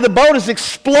back of the boat is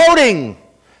exploding.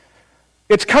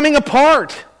 It's coming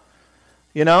apart.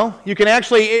 You know, you can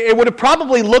actually, it would have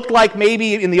probably looked like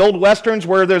maybe in the old westerns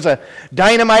where there's a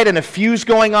dynamite and a fuse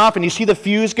going off and you see the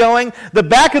fuse going. The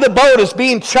back of the boat is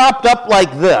being chopped up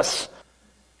like this.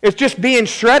 It's just being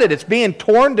shredded. It's being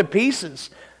torn to pieces.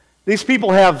 These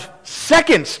people have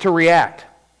seconds to react.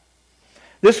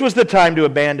 This was the time to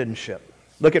abandon ship.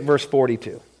 Look at verse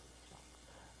 42.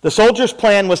 The soldiers'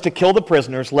 plan was to kill the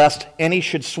prisoners, lest any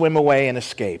should swim away and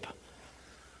escape.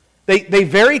 They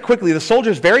very quickly, the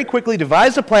soldiers very quickly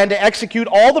devised a plan to execute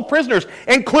all the prisoners,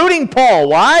 including Paul.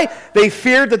 Why? They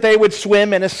feared that they would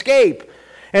swim and escape.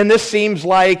 And this seems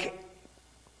like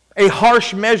a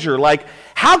harsh measure. Like,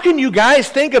 how can you guys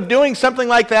think of doing something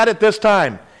like that at this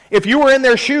time? If you were in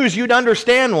their shoes, you'd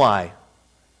understand why.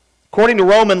 According to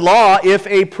Roman law, if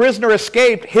a prisoner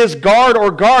escaped, his guard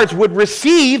or guards would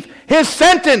receive his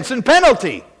sentence and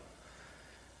penalty.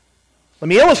 Let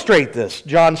me illustrate this.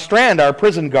 John Strand, our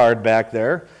prison guard back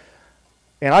there,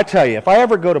 and I tell you, if I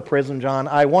ever go to prison, John,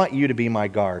 I want you to be my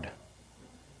guard.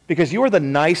 Because you are the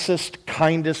nicest,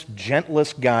 kindest,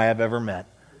 gentlest guy I've ever met.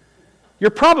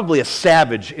 You're probably a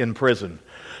savage in prison.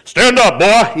 Stand up,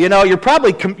 boy! You know, your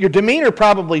demeanor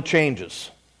probably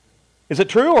changes. Is it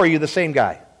true, or are you the same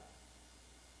guy?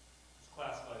 It's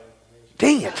classified information.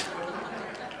 Dang it.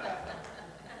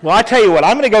 Well, I tell you what,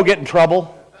 I'm going to go get in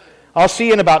trouble. I'll see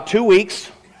you in about 2 weeks.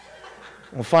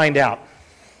 We'll find out.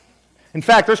 In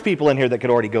fact, there's people in here that could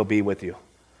already go be with you.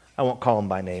 I won't call them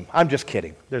by name. I'm just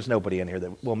kidding. There's nobody in here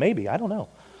that, well, maybe, I don't know.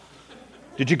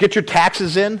 Did you get your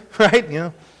taxes in, right?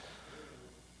 You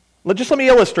know. Just let me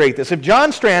illustrate this. If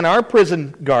John Strand, our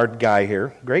prison guard guy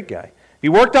here, great guy, he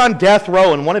worked on death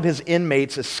row and one of his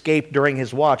inmates escaped during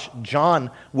his watch, John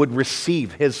would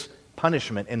receive his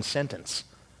punishment and sentence.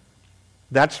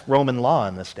 That's Roman law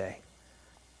in this day.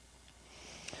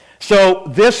 So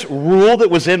this rule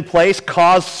that was in place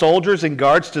caused soldiers and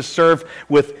guards to serve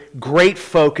with great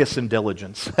focus and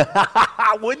diligence.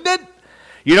 Wouldn't it?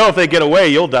 You know, if they get away,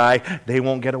 you'll die. They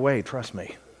won't get away, trust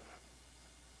me.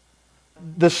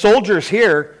 The soldiers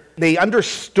here, they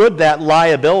understood that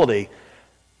liability.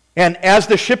 And as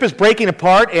the ship is breaking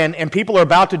apart and people are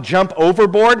about to jump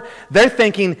overboard, they're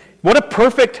thinking, what a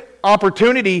perfect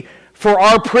opportunity for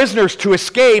our prisoners to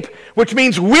escape, which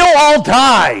means we'll all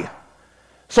die.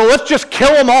 So let's just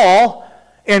kill them all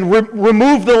and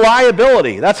remove the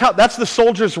liability. That's the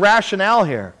soldiers' rationale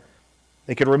here.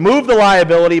 They could remove the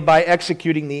liability by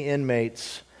executing the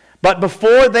inmates. But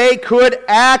before they could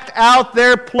act out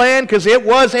their plan, because it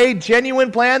was a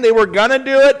genuine plan, they were going to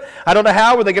do it. I don't know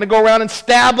how. Were they going to go around and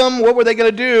stab them? What were they going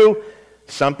to do?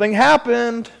 Something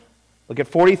happened. Look at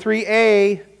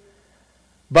 43a.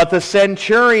 But the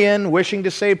centurion, wishing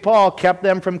to save Paul, kept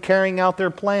them from carrying out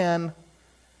their plan.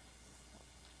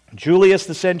 Julius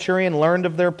the centurion learned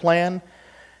of their plan.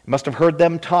 He must have heard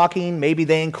them talking. Maybe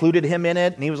they included him in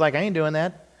it. And he was like, I ain't doing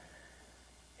that.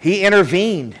 He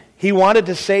intervened. He wanted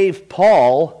to save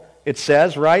Paul, it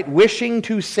says, right? Wishing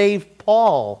to save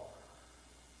Paul.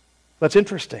 That's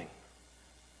interesting.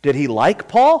 Did he like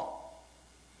Paul?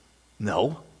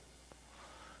 No.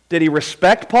 Did he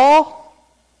respect Paul?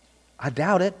 I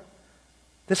doubt it.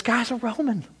 This guy's a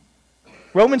Roman.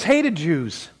 Romans hated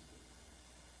Jews.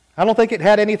 I don't think it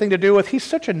had anything to do with, he's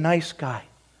such a nice guy.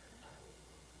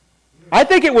 I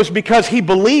think it was because he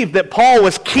believed that Paul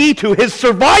was key to his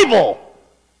survival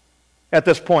at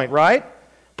this point, right?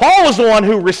 Paul was the one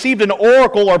who received an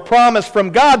oracle or promise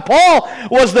from God. Paul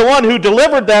was the one who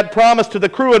delivered that promise to the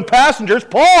crew and passengers.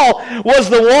 Paul was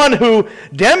the one who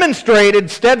demonstrated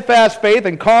steadfast faith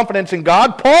and confidence in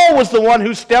God. Paul was the one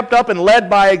who stepped up and led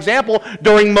by example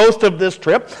during most of this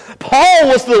trip. Paul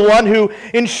was the one who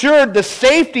ensured the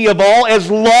safety of all as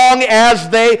long as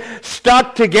they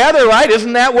stuck together, right?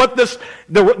 Isn't that what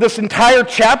this entire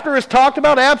chapter is talked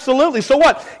about? Absolutely. So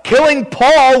what? Killing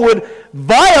Paul would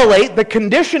violate the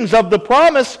conditions of the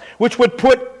promise, which would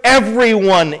put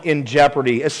everyone in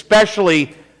jeopardy,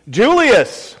 especially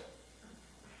Julius.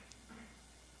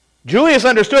 Julius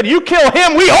understood, you kill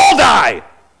him, we all die.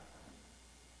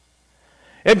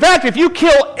 In fact, if you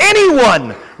kill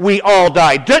anyone, we all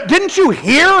die. Didn't you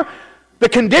hear the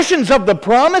conditions of the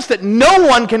promise that no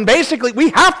one can basically,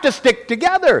 we have to stick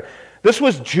together. This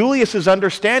was Julius's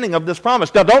understanding of this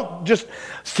promise. Now, don't just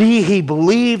see he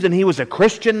believed and he was a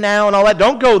Christian now and all that.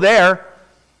 Don't go there.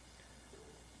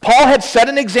 Paul had set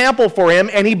an example for him,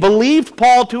 and he believed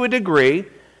Paul to a degree,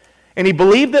 and he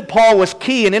believed that Paul was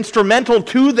key and instrumental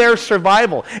to their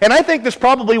survival. And I think this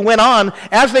probably went on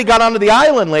as they got onto the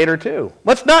island later, too.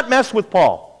 Let's not mess with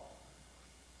Paul.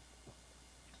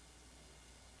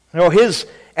 You know, his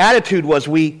attitude was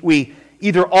we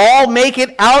either all make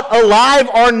it out alive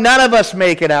or none of us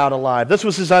make it out alive. This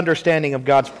was his understanding of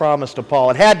God's promise to Paul.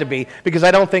 It had to be, because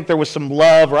I don't think there was some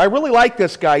love, or I really like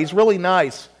this guy, he's really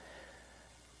nice.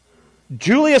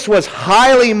 Julius was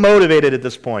highly motivated at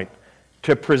this point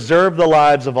to preserve the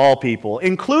lives of all people,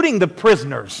 including the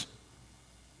prisoners.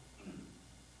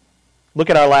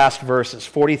 Look at our last verses,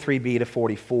 43b to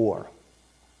 44.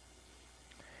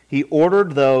 He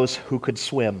ordered those who could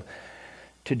swim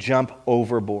to jump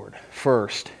overboard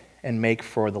first and make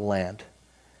for the land,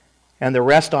 and the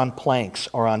rest on planks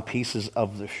or on pieces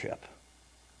of the ship.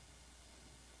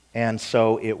 And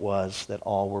so it was that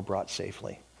all were brought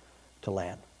safely to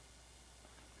land.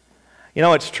 You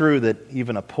know, it's true that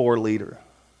even a poor leader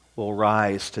will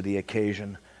rise to the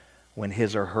occasion when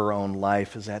his or her own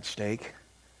life is at stake.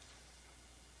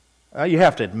 You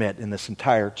have to admit in this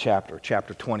entire chapter,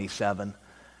 chapter 27,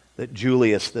 that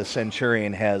Julius the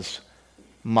centurion has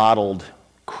modeled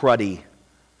cruddy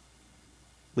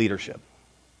leadership.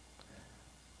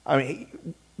 I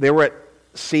mean, they were at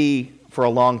sea for a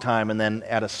long time, and then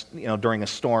during a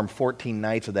storm, 14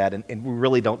 nights of that, and we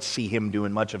really don't see him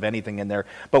doing much of anything in there.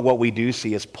 But what we do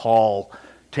see is Paul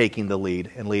taking the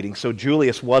lead and leading. So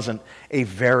Julius wasn't a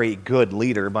very good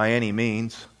leader by any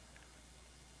means.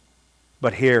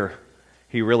 But here,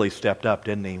 he really stepped up,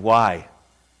 didn't he? Why?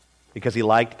 Because he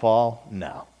liked Paul?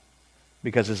 No.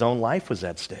 Because his own life was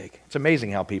at stake. It's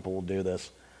amazing how people will do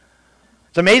this.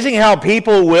 It's amazing how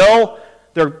people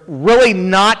they're really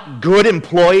not good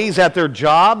employees at their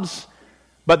jobs,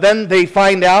 but then they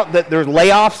find out that their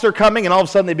layoffs are coming, and all of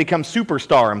a sudden they become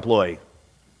superstar employee.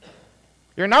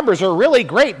 Your numbers are really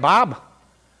great, Bob.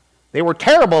 They were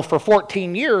terrible for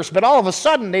 14 years, but all of a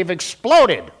sudden they've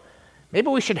exploded. Maybe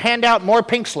we should hand out more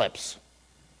pink slips.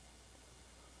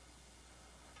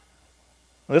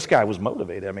 Well, this guy was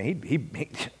motivated. I mean, he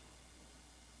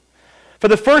For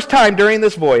the first time during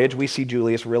this voyage, we see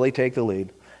Julius really take the lead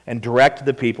and direct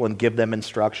the people and give them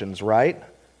instructions, right?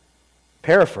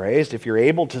 Paraphrased, if you're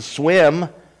able to swim,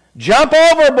 jump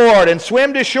overboard and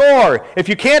swim to shore. If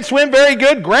you can't swim very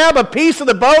good, grab a piece of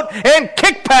the boat and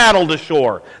kick paddle to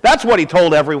shore. That's what he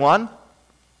told everyone.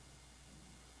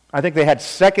 I think they had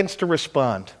seconds to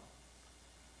respond.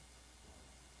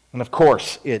 And of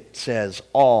course, it says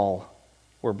all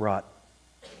were brought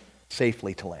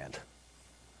safely to land.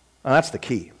 Now, that's the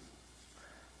key.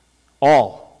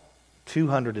 All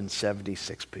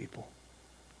 276 people.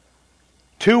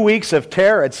 2 weeks of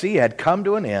terror at sea had come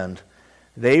to an end.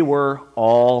 They were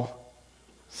all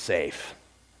safe.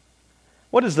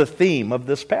 What is the theme of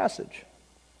this passage?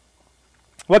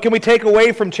 What can we take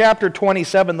away from chapter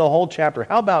 27, the whole chapter?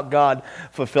 How about God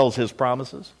fulfills his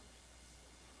promises?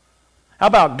 How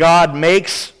about God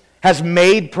has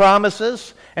made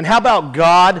promises? And how about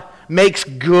God makes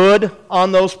good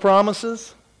on those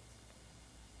promises?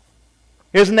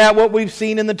 Isn't that what we've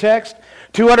seen in the text?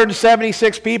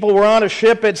 276 people were on a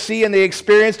ship at sea and they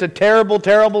experienced a terrible,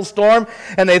 terrible storm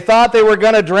and they thought they were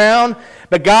going to drown.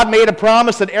 But God made a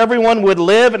promise that everyone would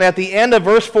live, and at the end of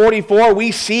verse 44,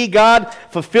 we see God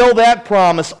fulfill that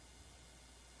promise.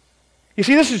 You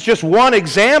see, this is just one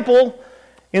example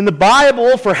in the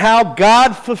Bible for how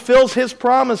God fulfills his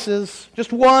promises.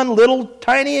 Just one little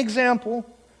tiny example.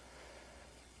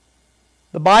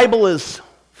 The Bible is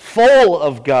full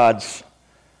of God's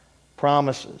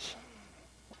promises.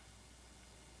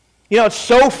 You know, it's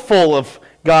so full of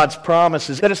God's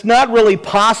promises that it's not really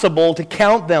possible to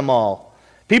count them all.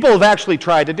 People have actually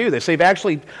tried to do this. They've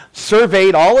actually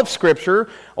surveyed all of Scripture,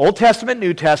 Old Testament,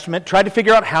 New Testament, tried to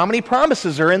figure out how many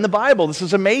promises are in the Bible. This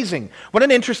is amazing. What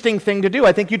an interesting thing to do.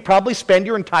 I think you'd probably spend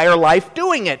your entire life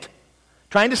doing it,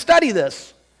 trying to study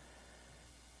this.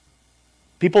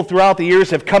 People throughout the years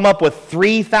have come up with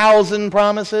 3,000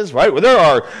 promises, right? Well, there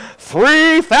are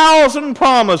 3,000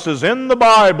 promises in the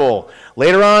Bible.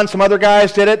 Later on, some other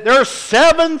guys did it. There are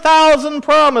 7,000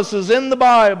 promises in the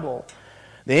Bible.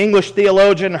 The English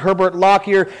theologian Herbert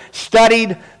Lockyer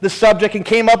studied the subject and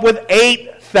came up with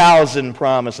 8,000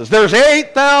 promises. There's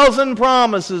 8,000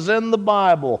 promises in the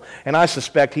Bible, and I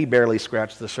suspect he barely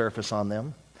scratched the surface on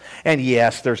them. And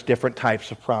yes, there's different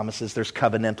types of promises. There's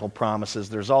covenantal promises.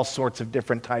 There's all sorts of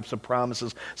different types of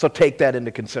promises. So take that into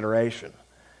consideration.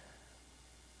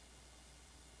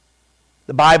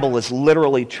 The Bible is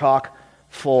literally chock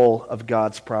full of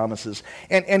God's promises.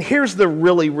 And here's the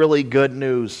really, really good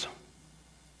news.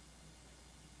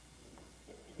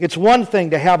 It's one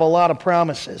thing to have a lot of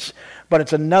promises, but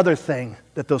it's another thing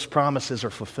that those promises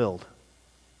are fulfilled.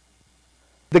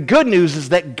 The good news is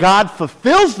that God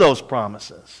fulfills those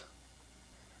promises.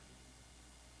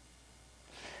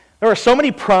 There are so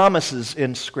many promises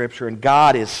in Scripture, and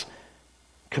God is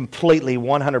completely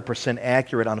 100%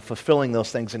 accurate on fulfilling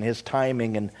those things in his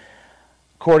timing and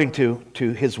according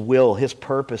to his will, his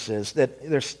purposes, that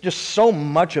there's just so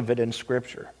much of it in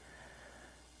Scripture.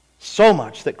 So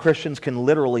much that Christians can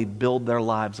literally build their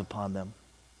lives upon them.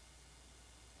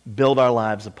 Build our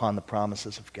lives upon the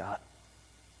promises of God.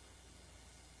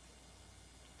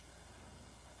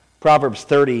 Proverbs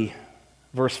 30,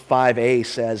 verse 5a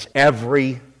says,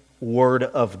 every word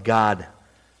of God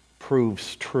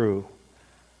proves true.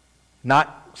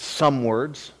 Not some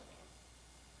words,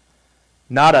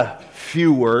 not a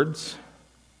few words,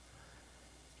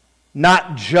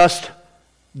 not just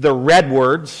the red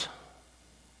words,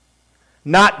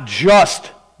 not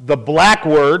just the black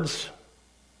words.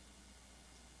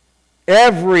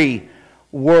 Every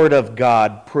word of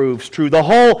God proves true. The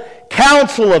whole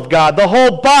counsel of God, the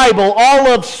whole Bible, all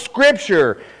of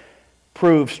Scripture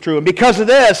proves true. And because of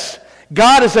this,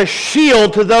 God is a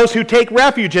shield to those who take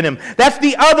refuge in him. That's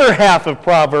the other half of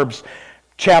Proverbs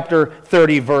chapter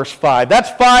 30, verse 5. That's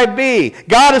 5b.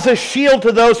 God is a shield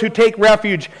to those who take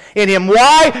refuge in him.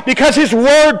 Why? Because his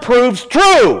word proves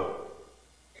true.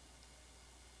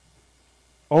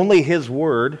 Only his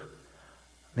word,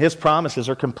 his promises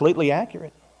are completely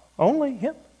accurate. Only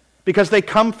him. Because they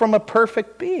come from a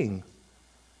perfect being.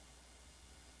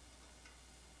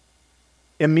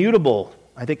 Immutable.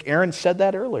 I think Aaron said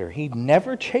that earlier. He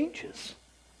never changes.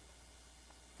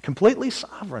 Completely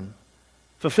sovereign.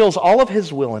 Fulfills all of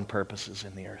his will and purposes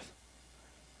in the earth.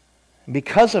 And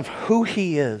because of who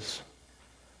he is,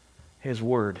 his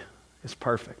word is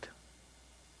perfect.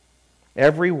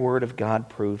 Every word of God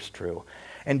proves true.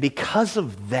 And because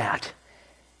of that,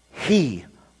 he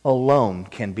alone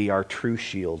can be our true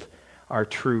shield, our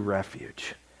true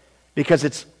refuge. Because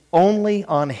it's only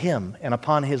on him and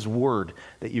upon his word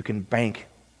that you can bank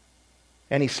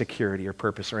any security or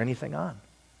purpose or anything on.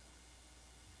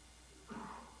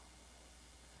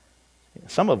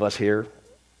 Some of us here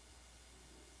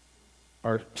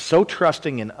are so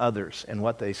trusting in others and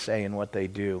what they say and what they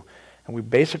do, and we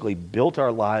basically built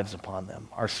our lives upon them,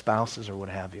 our spouses or what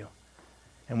have you.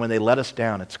 And when they let us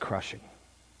down, it's crushing.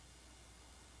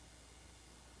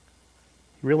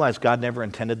 You realize God never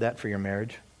intended that for your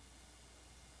marriage?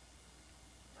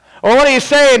 Oh, what are you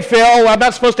saying, Phil? I'm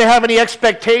not supposed to have any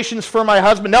expectations for my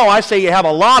husband. No, I say you have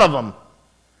a lot of them.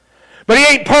 But he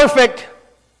ain't perfect.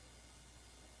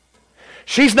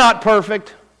 She's not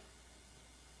perfect.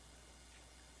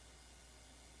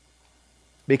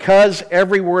 Because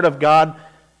every word of God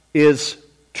is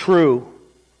true,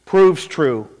 proves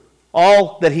true,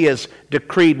 all that he has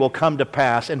decreed will come to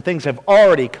pass, and things have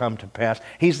already come to pass.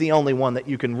 He's the only one that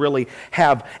you can really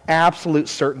have absolute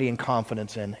certainty and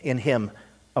confidence in him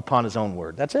upon his own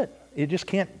word. That's it. You just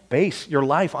can't base your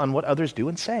life on what others do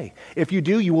and say. If you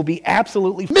do, you will be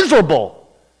absolutely miserable.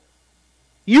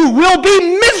 You will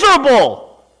be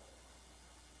miserable.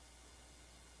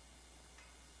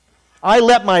 I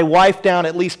let my wife down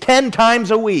at least 10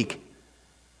 times a week.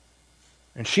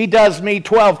 And she does me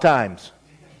 12 times.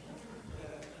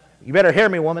 You better hear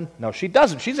me, woman. No, she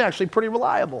doesn't. She's actually pretty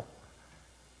reliable.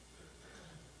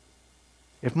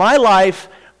 If my life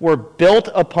were built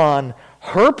upon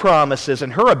her promises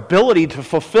and her ability to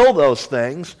fulfill those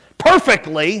things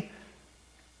perfectly,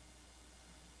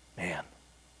 man,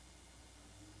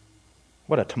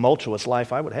 what a tumultuous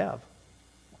life I would have.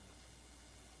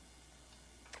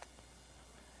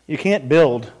 You can't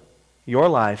build your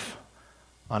life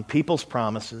on people's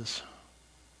promises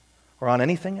or on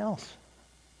anything else.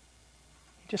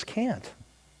 You just can't.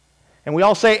 And we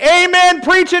all say, amen,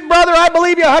 preach it, brother, I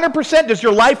believe you 100%. Does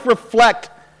your life reflect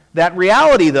that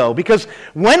reality, though? Because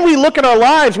when we look at our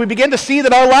lives, we begin to see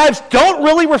that our lives don't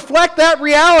really reflect that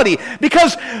reality.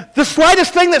 Because the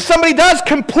slightest thing that somebody does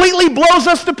completely blows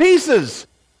us to pieces.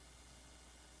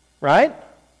 Right?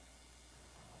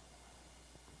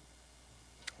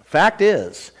 Fact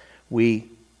is, we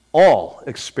all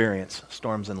experience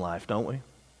storms in life, don't we?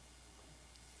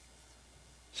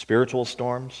 Spiritual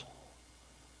storms,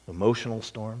 emotional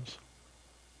storms,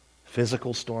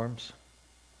 physical storms.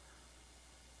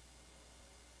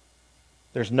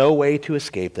 There's no way to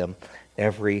escape them.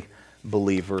 Every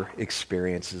believer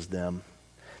experiences them.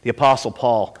 The Apostle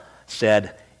Paul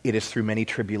said, "It is through many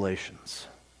tribulations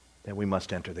that we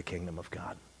must enter the kingdom of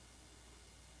God."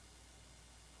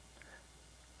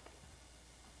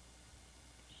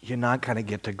 You're not going to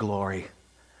get to glory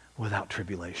without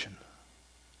tribulation.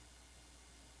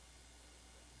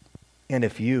 And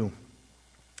if you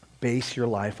base your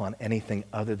life on anything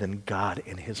other than God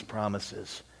and His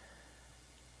promises,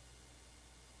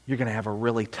 you're going to have a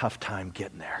really tough time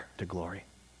getting there to glory.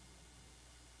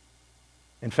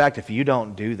 In fact, if you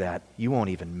don't do that, you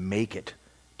won't even make it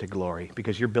to glory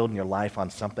because you're building your life on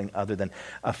something other than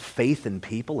a faith in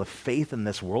people, a faith in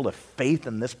this world, a faith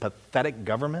in this pathetic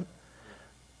government.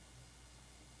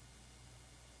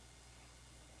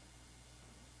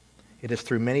 It is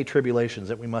through many tribulations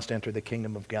that we must enter the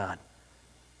kingdom of God.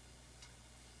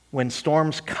 When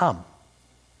storms come,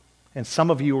 and some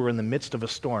of you are in the midst of a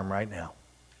storm right now.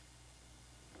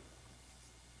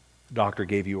 The doctor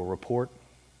gave you a report.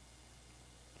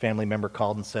 Family member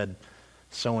called and said,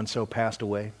 so-and-so passed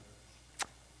away.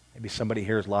 Maybe somebody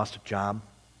here has lost a job.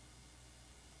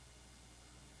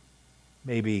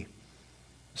 Maybe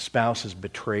a spouse has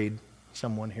betrayed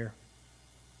someone here.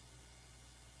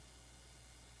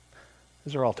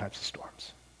 These are all types of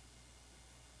storms.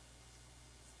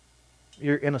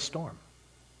 You're in a storm.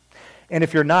 And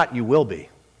if you're not, you will be.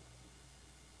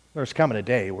 There's coming a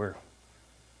day where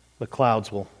the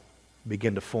clouds will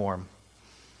begin to form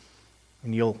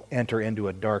and you'll enter into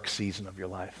a dark season of your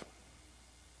life.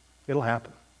 It'll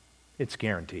happen. It's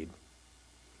guaranteed.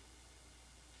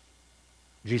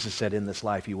 Jesus said, in this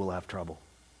life you will have trouble.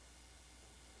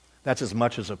 That's as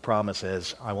much as a promise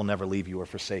as I will never leave you or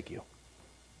forsake you.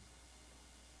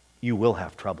 You will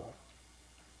have trouble.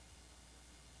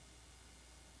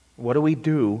 What do we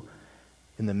do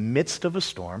in the midst of a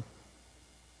storm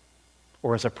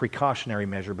or as a precautionary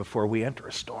measure before we enter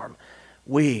a storm.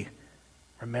 We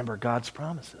remember God's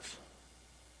promises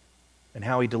and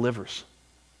how He delivers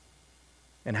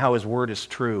and how His word is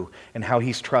true and how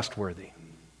He's trustworthy.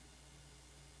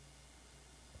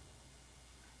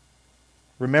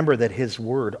 Remember that His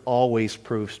word always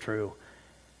proves true.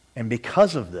 And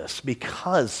because of this,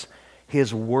 because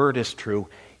His word is true,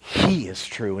 He is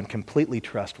true and completely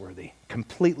trustworthy,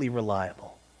 completely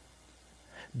reliable.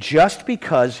 Just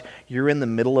because you're in the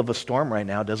middle of a storm right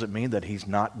now doesn't mean that He's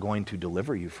not going to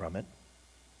deliver you from it.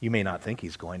 You may not think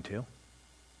He's going to.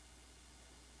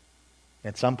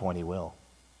 At some point He will.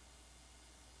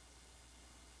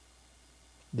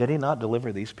 Did He not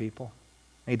deliver these people?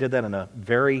 He did that in a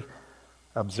very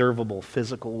observable,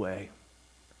 physical way.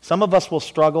 Some of us will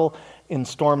struggle in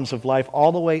storms of life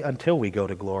all the way until we go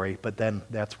to glory, but then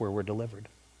that's where we're delivered.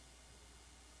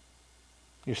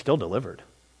 You're still delivered.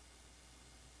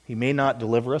 He may not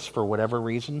deliver us for whatever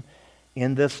reason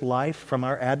in this life from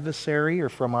our adversary or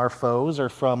from our foes or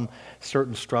from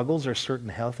certain struggles or certain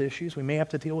health issues. We may have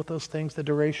to deal with those things the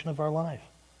duration of our life.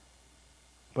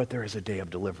 But there is a day of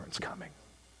deliverance coming.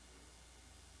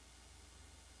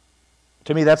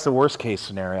 To me, that's the worst case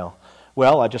scenario.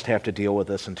 Well, I just have to deal with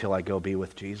this until I go be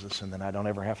with Jesus, and then I don't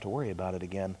ever have to worry about it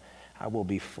again. I will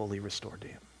be fully restored to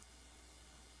Him.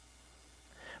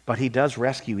 But He does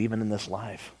rescue even in this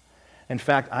life. In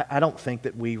fact, I don't think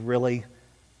that we really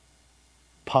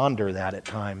ponder that at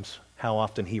times, how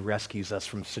often He rescues us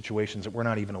from situations that we're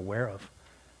not even aware of.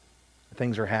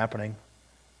 Things are happening.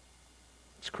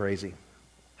 It's crazy.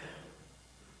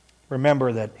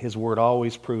 Remember that His word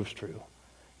always proves true.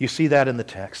 You see that in the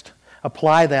text.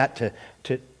 Apply that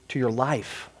to your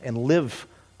life and live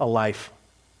a life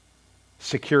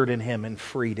secured in Him and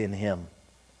freed in Him.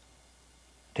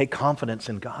 Take confidence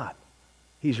in God.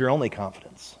 He's your only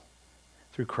confidence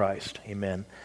through Christ. Amen.